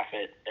and a half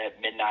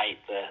at midnight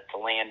to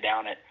land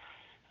down at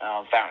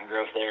Fountain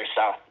Grove there,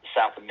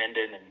 south of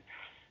Minden,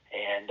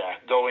 and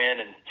go in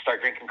and start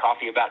drinking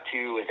coffee about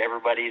 2 with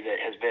everybody that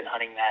has been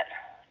hunting that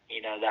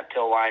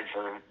pill line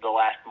for the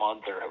last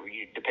month, or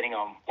depending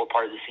on what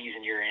part of the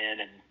season you're in,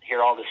 and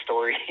hear all the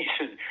stories,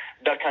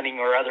 duck hunting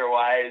or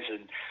otherwise,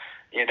 and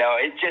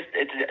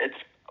it's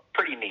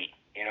pretty neat.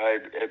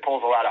 It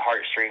pulls a lot of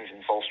heartstrings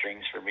and soul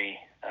strings for me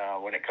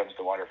when it comes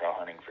to waterfowl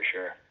hunting, for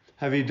sure.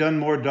 Have you done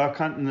more duck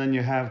hunting than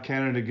you have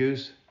Canada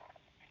goose?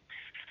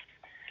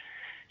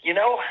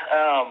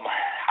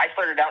 I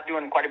started out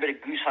doing quite a bit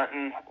of goose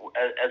hunting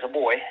as a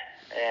boy,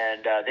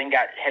 and then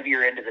got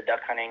heavier into the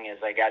duck hunting as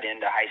I got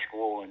into high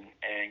school and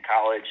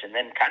college, and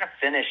then kind of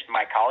finished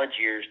my college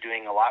years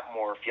doing a lot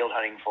more field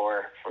hunting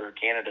for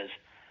Canada's.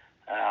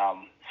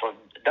 So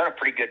I've done a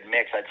pretty good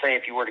mix. I'd say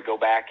if you were to go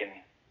back and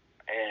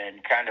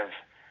kind of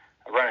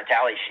run a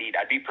tally sheet,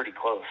 I'd be pretty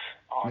close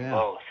on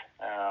both.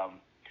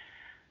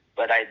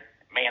 But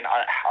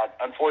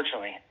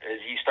unfortunately, as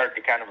you started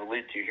to kind of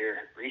allude to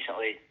here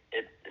recently,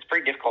 it's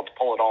pretty difficult to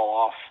pull it all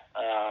off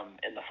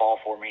in the fall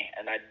for me,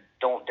 and I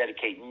don't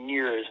dedicate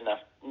near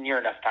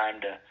enough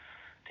time to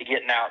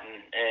getting out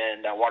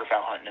and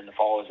waterfowl hunting in the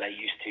fall as I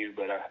used to.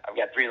 But I've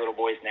got 3 little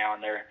boys now,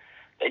 and they're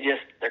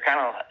kind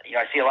of,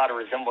 I see a lot of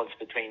resemblance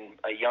between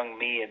a young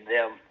me and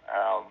them,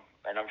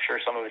 and I'm sure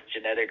some of it's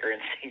genetic or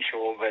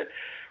instinctual, but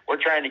we're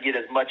trying to get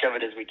as much of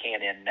it as we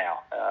can in now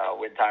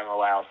when time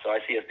allows. So I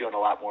see us doing a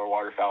lot more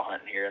waterfowl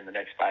hunting here in the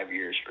next 5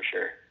 years for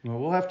sure. Well,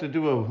 we'll have to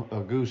do a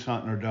goose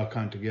hunt or duck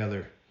hunt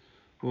together.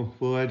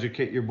 We'll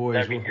educate your boys.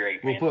 That'd be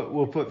great, man.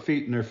 We'll put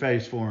feet in their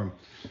face for them,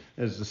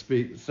 as to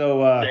speak. So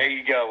there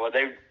you go. Well,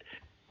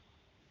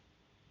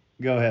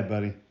 go ahead,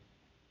 buddy.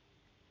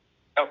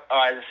 I was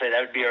gonna say that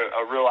would be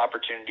a real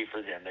opportunity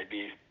for them.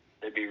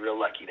 They'd be real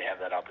lucky to have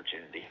that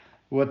opportunity.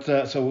 What's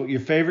so your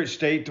favorite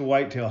state to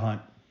whitetail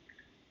hunt?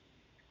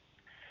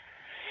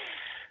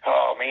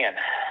 Oh man,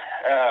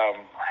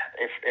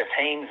 if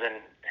Haynes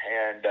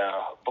and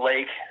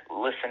Blake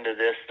listen to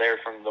this, they're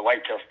from the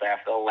whitetail staff.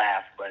 They'll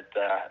laugh, but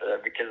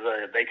because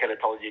they could have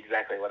told you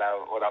exactly what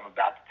I'm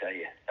about to tell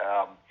you.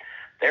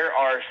 There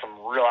are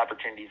some real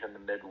opportunities in the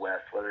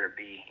Midwest, whether it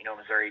be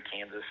Missouri,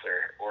 Kansas,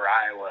 or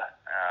Iowa,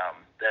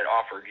 that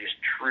offer just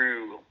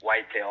true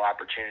whitetail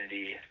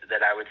opportunity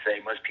that I would say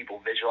most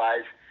people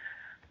visualize.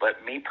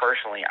 But me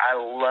personally, I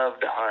love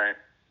to hunt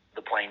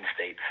the Plain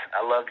States.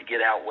 I love to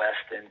get out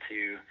west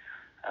into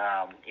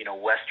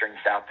western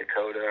South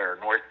Dakota or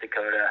North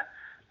Dakota,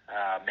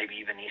 maybe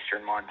even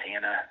eastern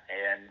Montana,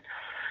 and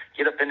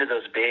get up into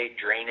those big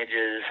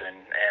drainages and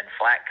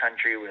flat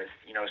country with,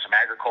 some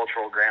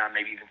agricultural ground,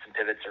 maybe even some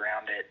pivots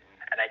around it.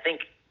 And I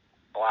think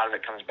a lot of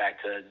it comes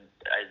back to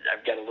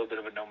I've got a little bit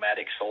of a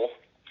nomadic soul,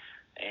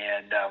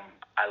 and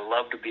I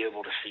love to be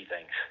able to see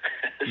things.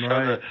 So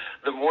right.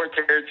 the more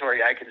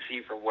territory I can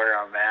see from where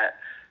I'm at,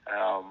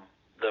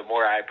 the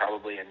more I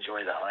probably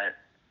enjoy the hunt.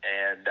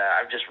 And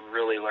I've just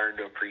really learned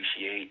to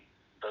appreciate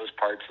those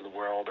parts of the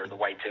world or the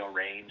whitetail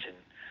range. And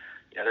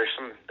there's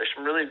some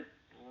really,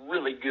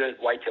 really good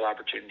whitetail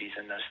opportunities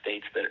in those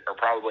states that are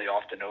probably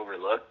often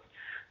overlooked.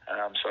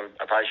 So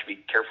I probably should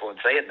be careful in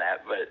saying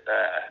that, but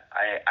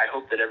I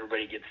hope that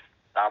everybody gets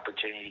the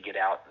opportunity to get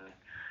out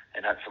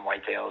and hunt some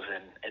whitetails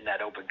in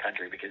that open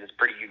country, because it's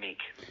pretty unique.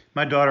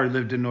 My daughter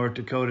lived in North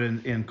Dakota,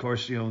 and of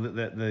course,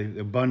 the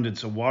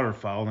abundance of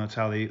waterfowl, and that's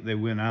how they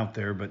went out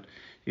there. But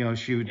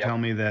she would tell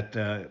me that,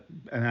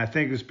 and I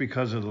think it's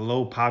because of the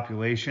low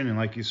population, and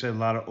like you said, a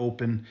lot of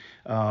open,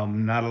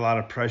 not a lot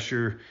of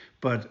pressure,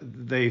 but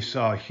they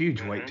saw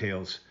huge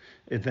whitetails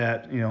at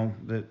that,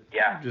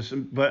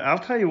 but I'll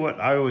tell you what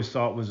I always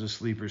thought was a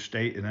sleeper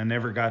state, and I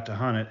never got to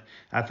hunt it.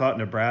 I thought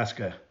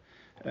Nebraska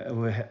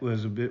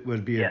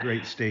would be a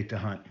great state to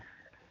hunt.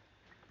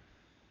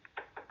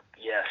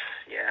 Yes,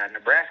 yeah.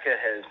 Nebraska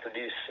has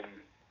produced some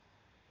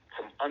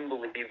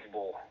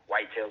unbelievable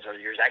whitetails over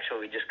the years. Actually,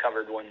 we just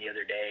covered one the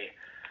other day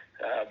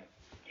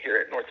here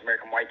at North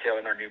American Whitetail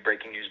in our new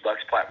Breaking News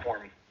Bucks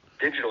platform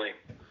digitally.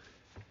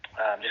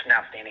 Just an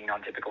outstanding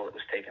non-typical that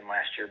was taken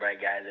last year by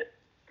a guy that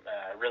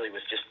really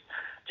was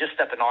just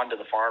stepping onto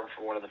the farm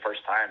for one of the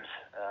first times.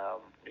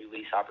 New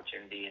lease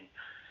opportunity, and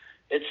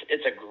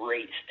it's a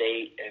great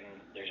state, and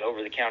there's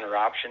over-the-counter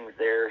options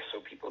there,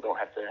 so people don't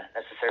have to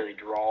necessarily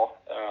draw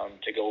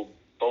to go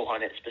bow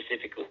hunt it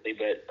specifically,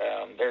 but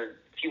there are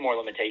a few more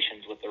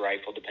limitations with the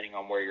rifle depending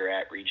on where you're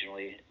at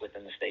regionally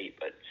within the state.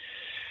 But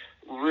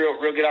real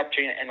good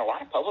opportunity, and a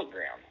lot of public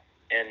ground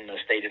in the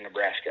state of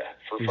Nebraska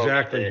for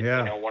folks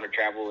that want to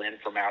travel in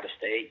from out of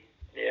state.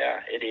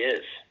 Yeah, it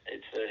is.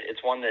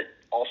 It's one that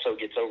also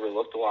gets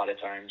overlooked a lot of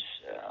times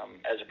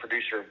as a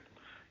producer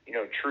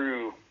of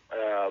true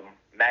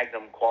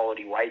magnum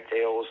quality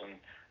whitetails,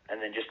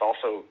 and then just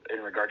also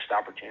in regards to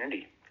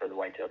opportunity for the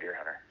whitetail deer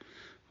hunter.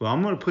 Well,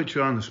 I'm going to put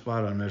you on the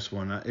spot on this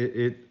one.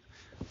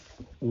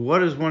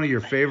 What is one of your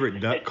favorite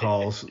duck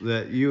calls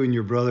that you and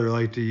your brother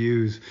like to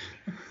use?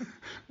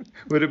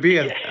 Would it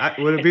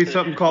be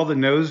something called the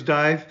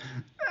nosedive?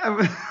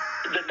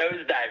 The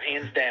nosedive,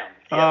 hands down.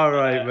 Yep. All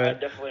right, man. I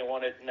definitely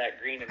want it in that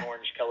green and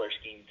orange color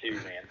scheme too,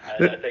 man.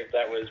 I think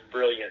that was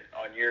brilliant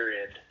on your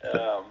end.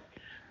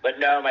 But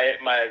no, I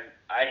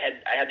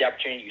had the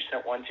opportunity. You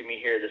sent one to me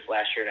here this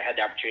last year, and I had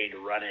the opportunity to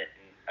run it.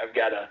 And I've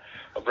got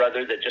a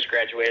brother that just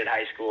graduated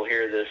high school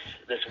here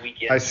this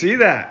weekend. I see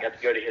that. Got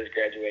to go to his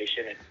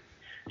graduation, and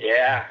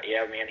yeah,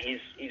 man,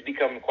 he's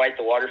become quite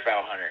the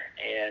waterfowl hunter,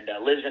 and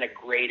lives in a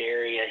great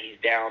area. He's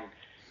down,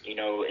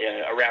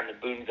 around the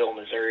Boonville,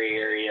 Missouri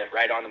area,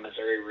 right on the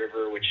Missouri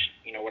River. Which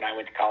when I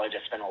went to college,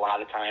 I spent a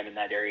lot of time in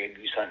that area,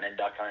 goose hunting and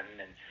duck hunting,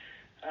 and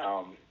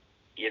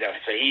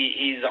so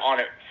he's on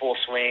it full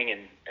swing,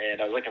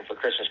 and I was looking for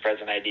Christmas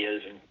present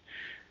ideas, and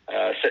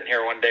sitting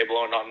here one day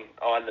blowing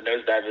on the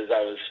nosedive as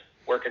I was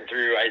working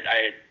through.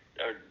 I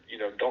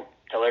don't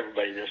tell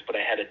everybody this, but I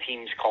had a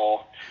Teams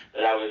call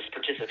that I was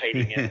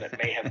participating in that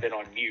may have been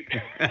on mute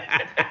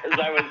as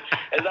I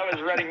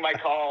was running my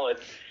call, and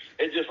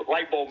it just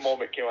light bulb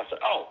moment came. I said,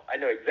 "Oh, I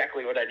know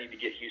exactly what I need to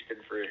get Houston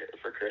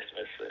for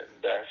Christmas."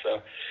 And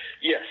so,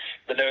 yes,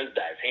 the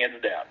nosedive,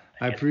 hands down.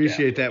 I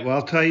appreciate that. Well,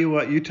 I'll tell you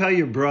what. You tell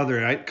your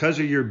brother, because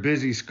of your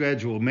busy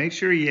schedule, make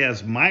sure he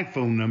has my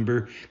phone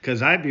number,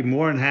 because I'd be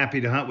more than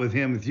happy to hunt with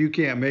him if you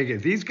can't make it.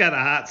 If he's got a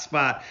hot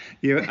spot,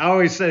 I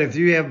always said, if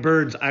you have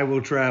birds, I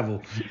will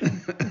travel.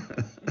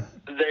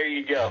 There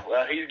you go.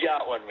 Well, he's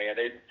got one, man.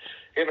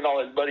 Him and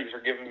all his buddies were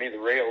giving me the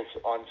rails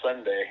on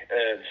Sunday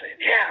and saying,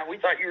 "Yeah, we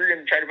thought you were going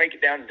to try to make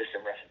it down in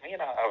December." I said,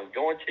 "Man, I was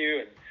going to,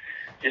 and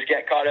just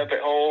got caught up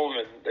at home."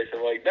 And they said,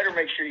 "Well, you better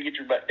make sure you get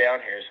your butt down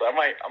here." So I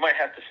might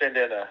have to send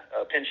in a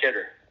pinch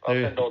hitter I'll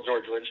send old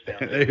George Lynch down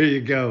there. There you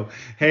go.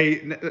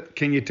 Hey,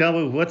 can you tell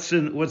us what's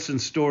in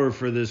store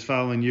for this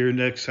following year,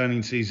 next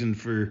hunting season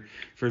for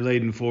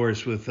LADEN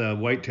Forest with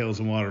whitetails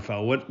and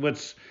waterfowl?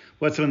 What's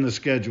on the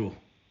schedule?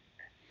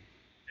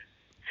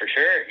 For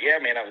sure. Yeah,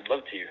 man, I would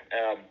love to.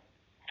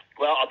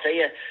 Well, I'll tell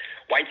you,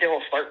 whitetail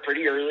will start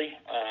pretty early,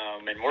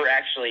 and we're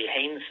actually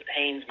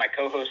Haynes, my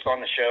co-host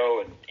on the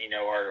show, and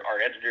our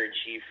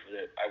editor-in-chief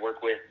that I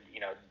work with,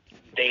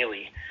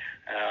 daily.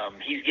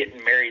 He's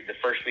getting married the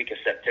first week of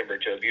September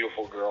to a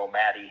beautiful girl,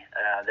 Maddie,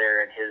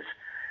 there in his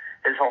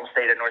home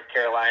state of North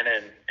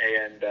Carolina,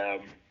 and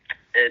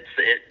it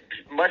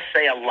must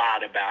say a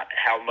lot about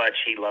how much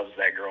he loves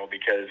that girl,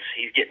 because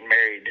he's getting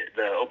married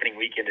the opening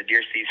weekend of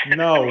deer season.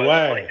 No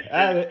way.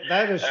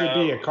 That should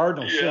be a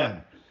cardinal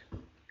sin.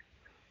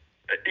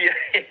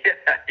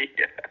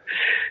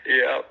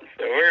 Yeah.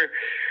 So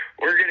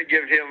we're gonna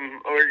give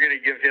him a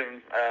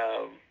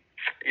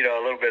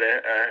little bit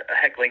of a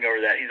heckling over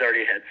that. He's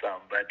already had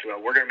some, but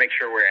we're gonna make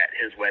sure we're at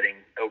his wedding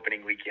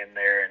opening weekend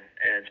there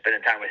and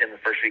spending time with him the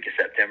first week of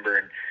September.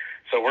 And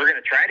so we're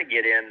gonna try to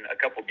get in a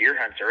couple deer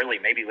hunts early,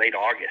 maybe late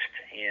August.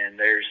 And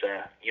there's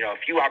a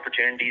few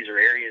opportunities or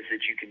areas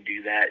that you can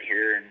do that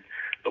here in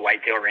the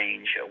whitetail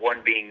range,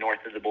 one being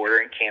north of the border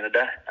in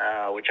Canada,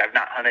 which I've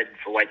not hunted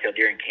for whitetail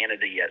deer in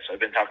Canada yet. So I've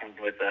been talking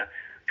with a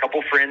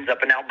couple friends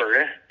up in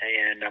Alberta,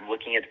 and I'm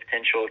looking at the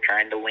potential of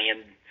trying to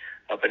land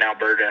up in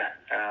Alberta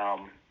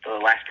the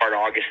last part of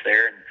August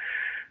there.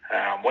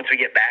 And once we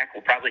get back,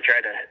 we'll probably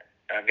try to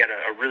I've got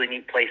a really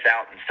neat place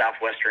out in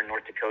southwestern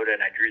North Dakota,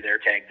 and I drew their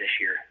tag this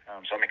year.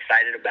 So I'm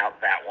excited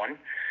about that one.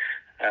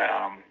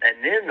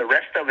 And then the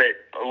rest of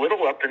it, a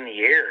little up in the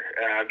air.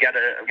 I've got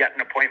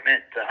an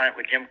appointment to hunt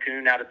with Jim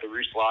Kuhn out at the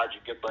Roost Lodge,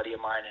 a good buddy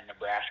of mine in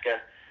Nebraska,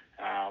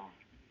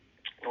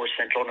 north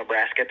central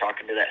Nebraska,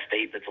 talking to that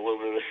state that's a little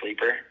bit of a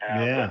sleeper.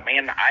 But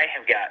man, I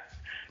have got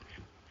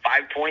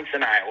 5 points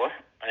in Iowa,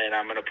 and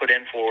I'm going to put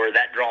in for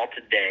that draw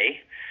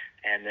today.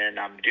 And then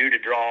I'm due to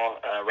draw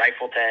a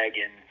rifle tag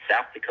in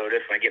South Dakota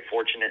if I get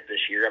fortunate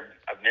this year.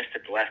 I've missed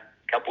it the last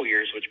couple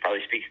years, which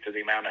probably speaks to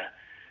the amount of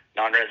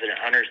non-resident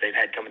hunters they've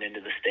had coming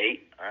into the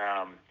state.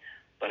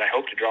 But I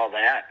hope to draw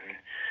that. And,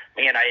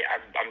 man,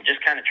 I'm just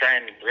kind of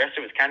trying. The rest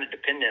of it's kind of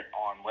dependent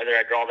on whether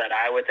I draw that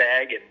Iowa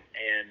tag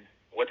and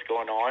what's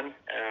going on.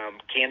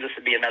 Kansas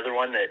would be another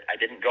one that I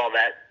didn't draw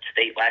that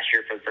state last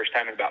year for the first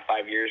time in about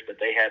 5 years, but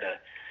they had a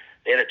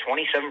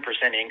 27%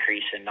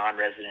 increase in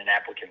non-resident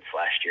applicants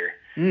last year,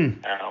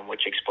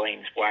 which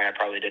explains why I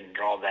probably didn't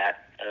draw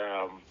that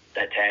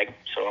tag.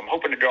 So I'm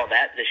hoping to draw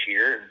that this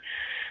year.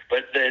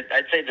 But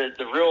I'd say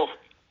the real,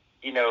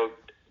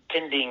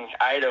 pending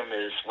item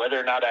is whether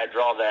or not I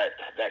draw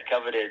that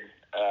coveted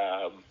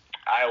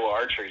Iowa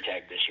archery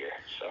tag this year.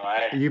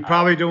 So you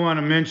probably don't want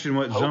to mention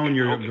what zone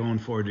you're going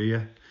for, do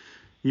you?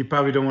 You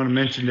probably don't want to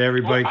mention to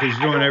everybody because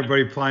you don't want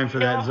everybody applying for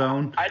that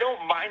zone. I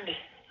don't mind.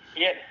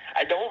 Yeah,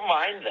 I don't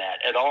mind that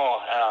at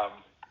all.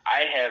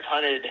 I have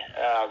hunted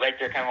right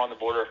there, kind of on the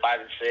border of 5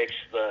 and 6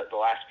 the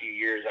last few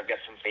years. I've got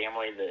some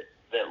family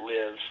that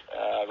lives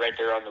right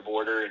there on the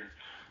border, and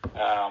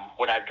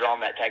when I've drawn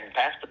that tag in the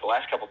past, but the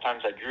last couple of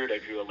times I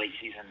drew a late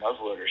season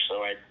muzzleloader.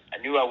 So I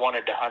knew I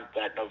wanted to hunt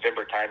that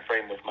November time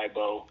frame with my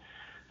bow,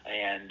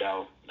 and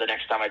the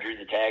next time I drew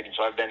the tag. And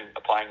so I've been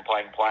applying,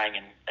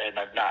 and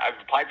I've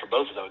applied for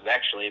both of those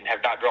actually, and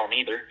have not drawn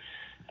either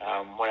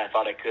when I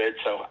thought I could.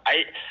 So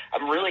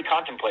I'm really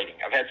contemplating.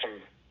 I've had some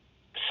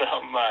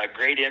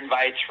great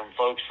invites from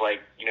folks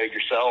like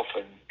yourself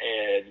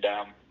and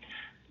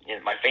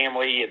my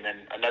family, and then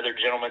another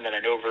gentleman that I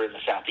know over in the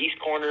southeast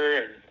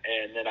corner,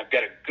 and then I've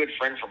got a good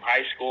friend from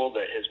high school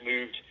that has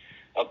moved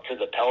up to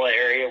the Pella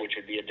area, which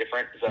would be a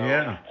different zone.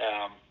 Yeah.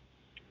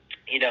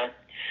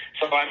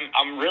 So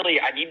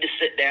I need to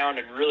sit down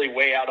and really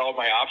weigh out all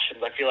my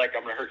options. I feel like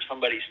I'm going to hurt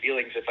somebody's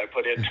feelings if I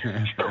put in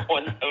for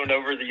one zone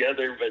over the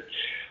other,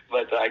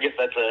 but I guess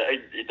that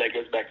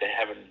goes back to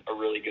having a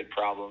really good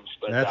problems.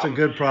 But that's a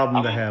good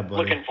problem to have,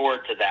 buddy. Looking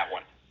forward to that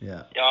one.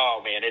 Yeah.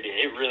 Oh man, it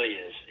really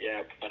is.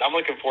 Yeah, but I'm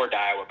looking forward to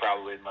Iowa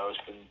probably the most.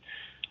 And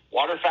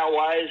waterfowl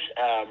wise,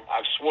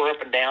 I've swore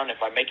up and down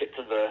if I make it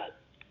to the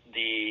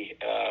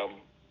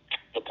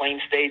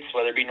plain states,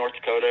 whether it be North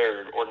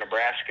Dakota or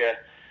Nebraska.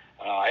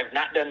 I have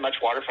not done much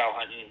waterfowl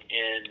hunting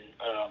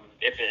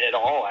if at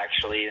all,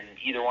 actually, in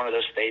either one of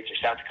those states or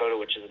South Dakota,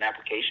 which is an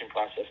application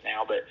process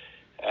now. But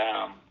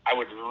I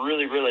would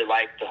really, really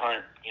like to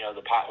hunt,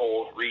 the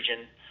Pothole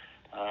region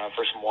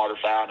for some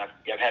waterfowl. And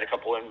I've had a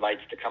couple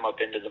invites to come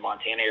up into the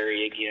Montana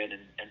area again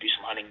and do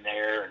some hunting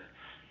there. And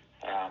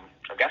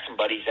I've got some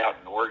buddies out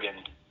in Oregon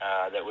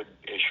that would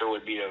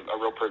be a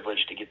real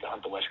privilege to get to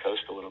hunt the West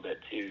Coast a little bit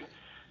too,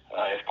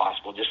 if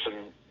possible. Just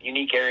some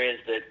unique areas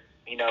that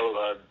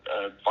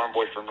a farm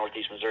boy from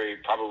Northeast Missouri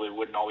probably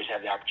wouldn't always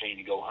have the opportunity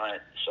to go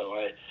hunt. So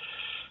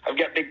I've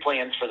got big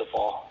plans for the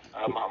fall.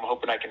 I'm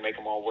hoping I can make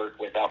them all work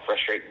without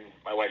frustrating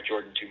my wife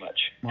Jordan too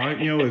much.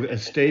 Well, a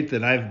state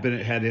that I've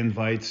had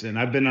invites, and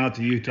I've been out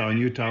to Utah, and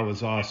Utah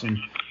was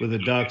awesome with the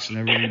ducks and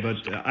everything.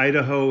 But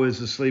Idaho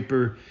is a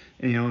sleeper,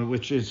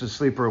 which is a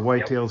sleeper of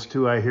whitetails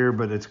too, I hear.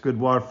 But it's good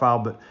waterfowl.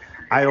 But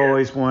I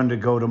always wanted to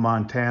go to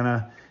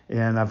Montana,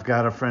 and I've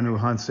got a friend who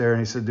hunts there, and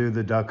he said, dude,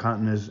 the duck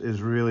hunting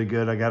is really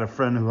good. I got a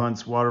friend who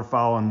hunts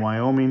waterfowl in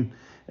Wyoming,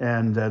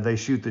 and they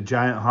shoot the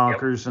giant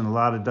honkers and a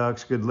lot of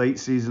ducks, good late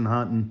season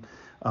hunting.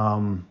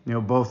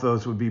 Both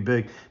those would be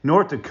big.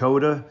 North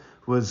Dakota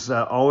was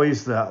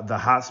always the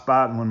hot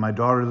spot, and when my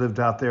daughter lived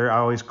out there, I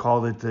always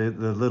called it the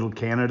little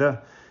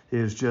Canada.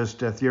 It was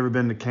just, if you ever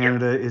been to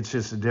Canada, it's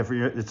just a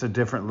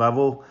different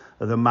level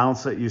of the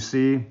mounts that you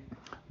see.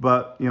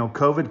 But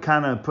COVID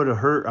kind of put a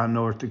hurt on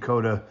North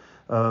Dakota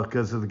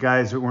because of the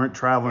guys that weren't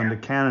traveling to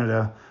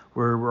Canada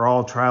were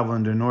all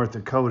traveling to North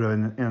Dakota,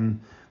 and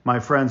my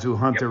friends who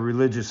hunt their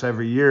religious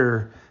every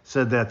year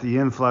said that the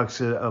influx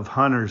of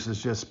hunters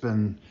has just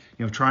been,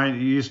 it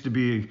used to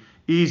be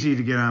easy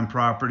to get on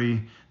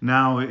property.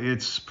 Now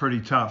it's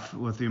pretty tough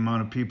with the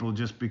amount of people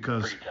just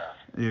because.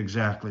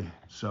 Exactly.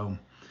 So,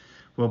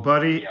 well,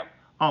 buddy,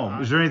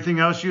 is there anything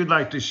else you'd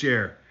like to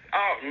share?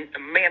 Oh,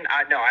 man,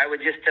 I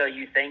would just tell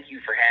you thank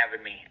you for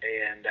having me.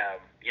 And,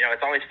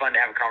 it's always fun to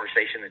have a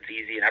conversation that's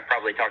easy. And I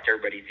probably talk to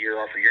everybody's ear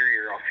off or your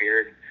ear off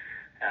here.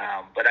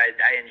 But I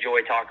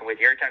enjoy talking with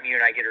you. Every time you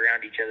and I get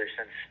around each other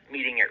since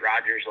meeting at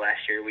Rogers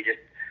last year, we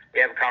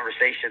have a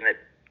conversation that,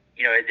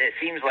 it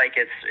seems like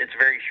it's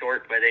very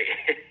short, but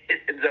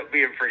it ends up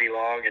being pretty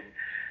long. And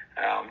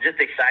just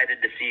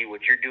excited to see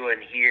what you're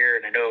doing here.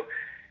 And I know,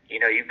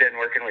 you've been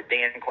working with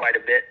Dan quite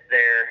a bit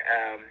there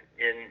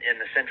in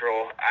the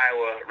central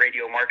Iowa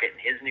radio market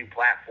and his new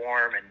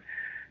platform. And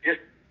just,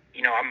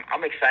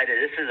 I'm excited.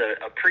 This is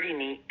a pretty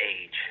neat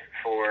age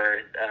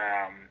for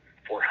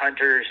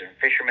hunters and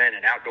fishermen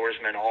and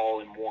outdoorsmen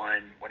all in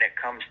one when it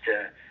comes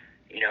to,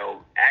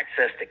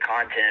 access to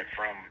content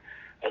from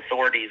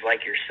authorities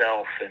like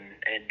yourself and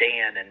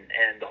Dan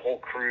and the whole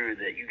crew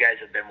that you guys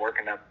have been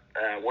working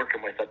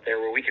with up there,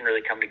 where we can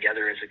really come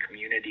together as a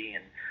community.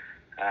 And,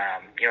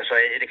 so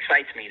it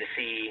excites me to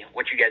see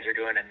what you guys are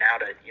doing, and now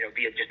to,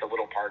 be just a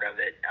little part of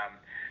it.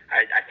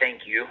 I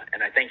thank you,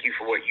 and I thank you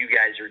for what you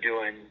guys are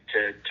doing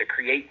to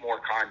create more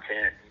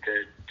content and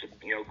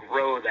to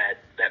grow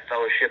that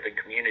fellowship and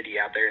community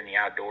out there in the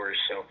outdoors.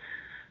 So,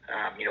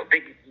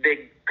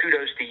 big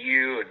kudos to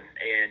you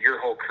and your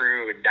whole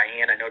crew, and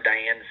Diane. I know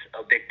Diane's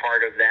a big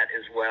part of that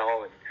as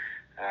well, and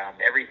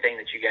everything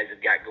that you guys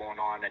have got going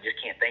on. I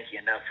just can't thank you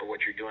enough for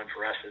what you're doing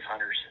for us as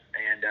hunters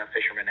and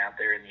fishermen out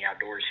there in the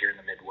outdoors here in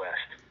the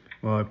Midwest.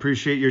 Well, I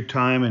appreciate your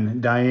time,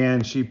 and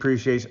Diane, she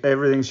appreciates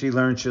everything she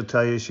learned. She'll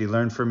tell you she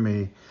learned from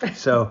me.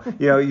 So,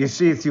 you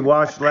see, if you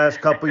watch the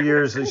last couple of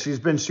years, she's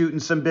been shooting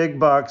some big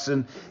bucks,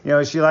 and,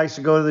 she likes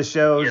to go to the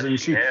shows, and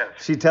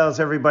she tells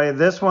everybody,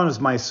 this one is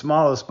my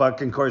smallest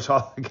buck. And of course,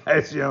 all the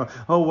guys,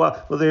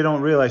 well, they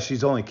don't realize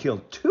she's only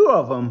killed 2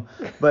 of them.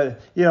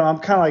 But, I'm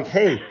kind of like,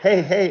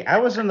 hey, I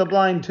was in the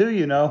blind too,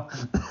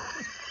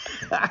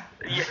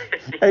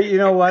 Hey, you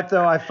know what,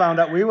 though? I found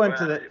out we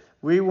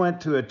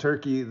went to a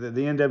turkey, the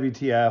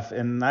NWTF,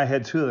 and I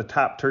had 2 of the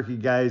top turkey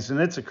guys, and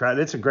it's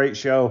a great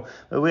show.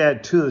 We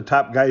had 2 of the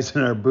top guys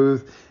in our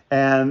booth,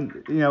 and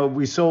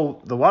we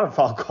sold the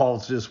waterfowl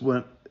calls just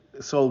went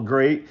so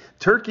great.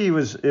 Turkey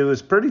was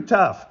pretty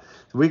tough.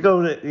 We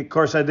go to, of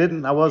course, I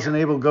wasn't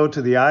able to go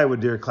to the Iowa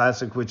Deer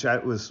Classic, which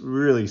was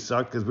really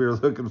sucked because we were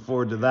looking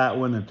forward to that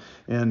one,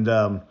 and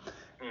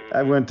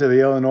I went to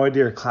the Illinois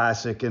Deer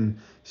Classic, and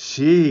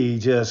she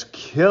just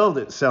killed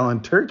it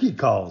selling turkey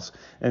calls.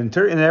 And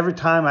every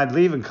time I'd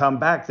leave and come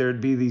back, there'd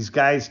be these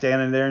guys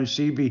standing there, and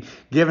she'd be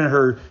giving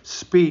her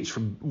speech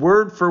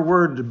word for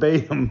word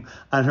verbatim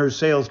on her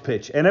sales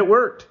pitch. And it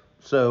worked.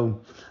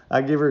 So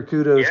I give her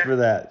kudos for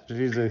that.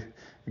 She's a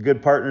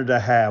good partner to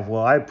have.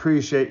 Well, I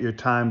appreciate your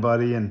time,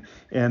 buddy,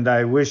 and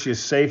I wish you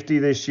safety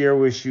this year.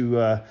 Wish you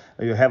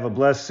have a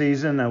blessed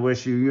season. I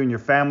wish you and your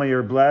family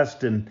are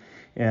blessed, and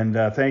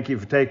thank you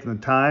for taking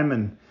the time.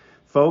 And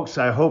folks,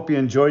 I hope you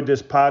enjoyed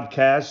this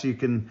podcast. You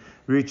can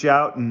reach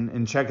out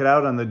and check it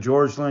out on the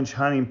George Lynch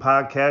Hunting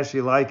Podcast.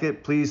 You like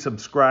it, please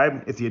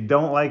subscribe. If you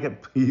don't like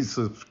it, please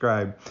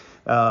subscribe.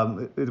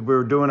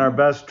 We're doing our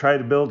best to try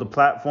to build a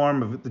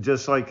platform,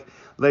 just like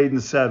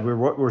LADEN said.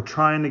 We're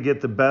trying to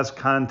get the best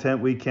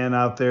content we can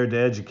out there to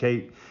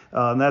educate.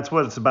 And that's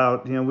what it's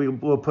about.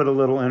 We'll put a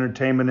little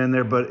entertainment in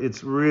there, but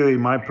it's really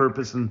my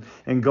purpose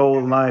and goal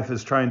in life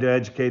is trying to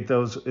educate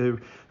those who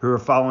are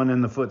following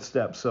in the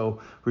footsteps.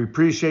 So we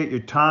appreciate your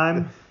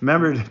time.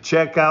 Remember to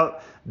check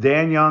out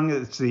Dan Young.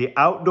 It's the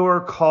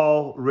Outdoor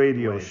Call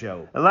Radio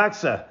Show.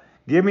 Alexa,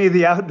 give me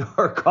the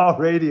Outdoor Call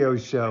Radio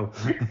Show.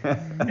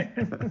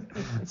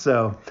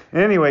 So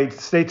anyway,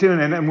 stay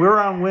tuned. And we're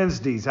on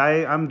Wednesdays.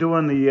 I'm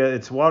doing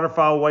it's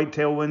Waterfowl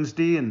Whitetail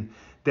Wednesday, and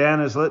Dan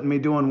is letting me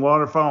doing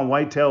waterfowl and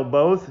whitetail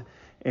both.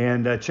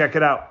 And check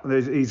it out.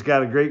 He's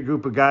got a great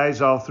group of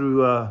guys all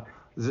through,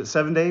 is it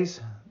 7 days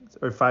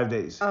or 5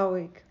 days? All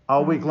week.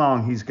 All week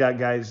long. He's got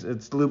guys.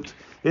 It's looped.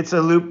 It's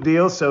a loop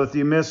deal. So if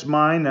you miss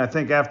mine, I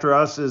think after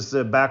us is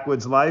the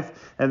Backwoods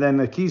Life and then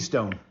the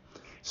Keystone.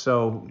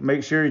 So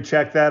make sure you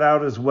check that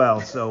out as well.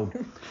 So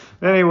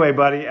anyway,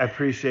 buddy, I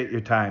appreciate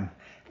your time.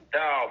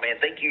 Oh, man,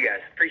 thank you guys.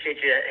 Appreciate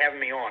you having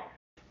me on.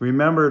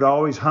 Remember to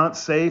always hunt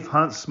safe,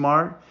 hunt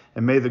smart,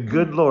 and may the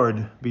good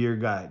Lord be your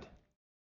guide.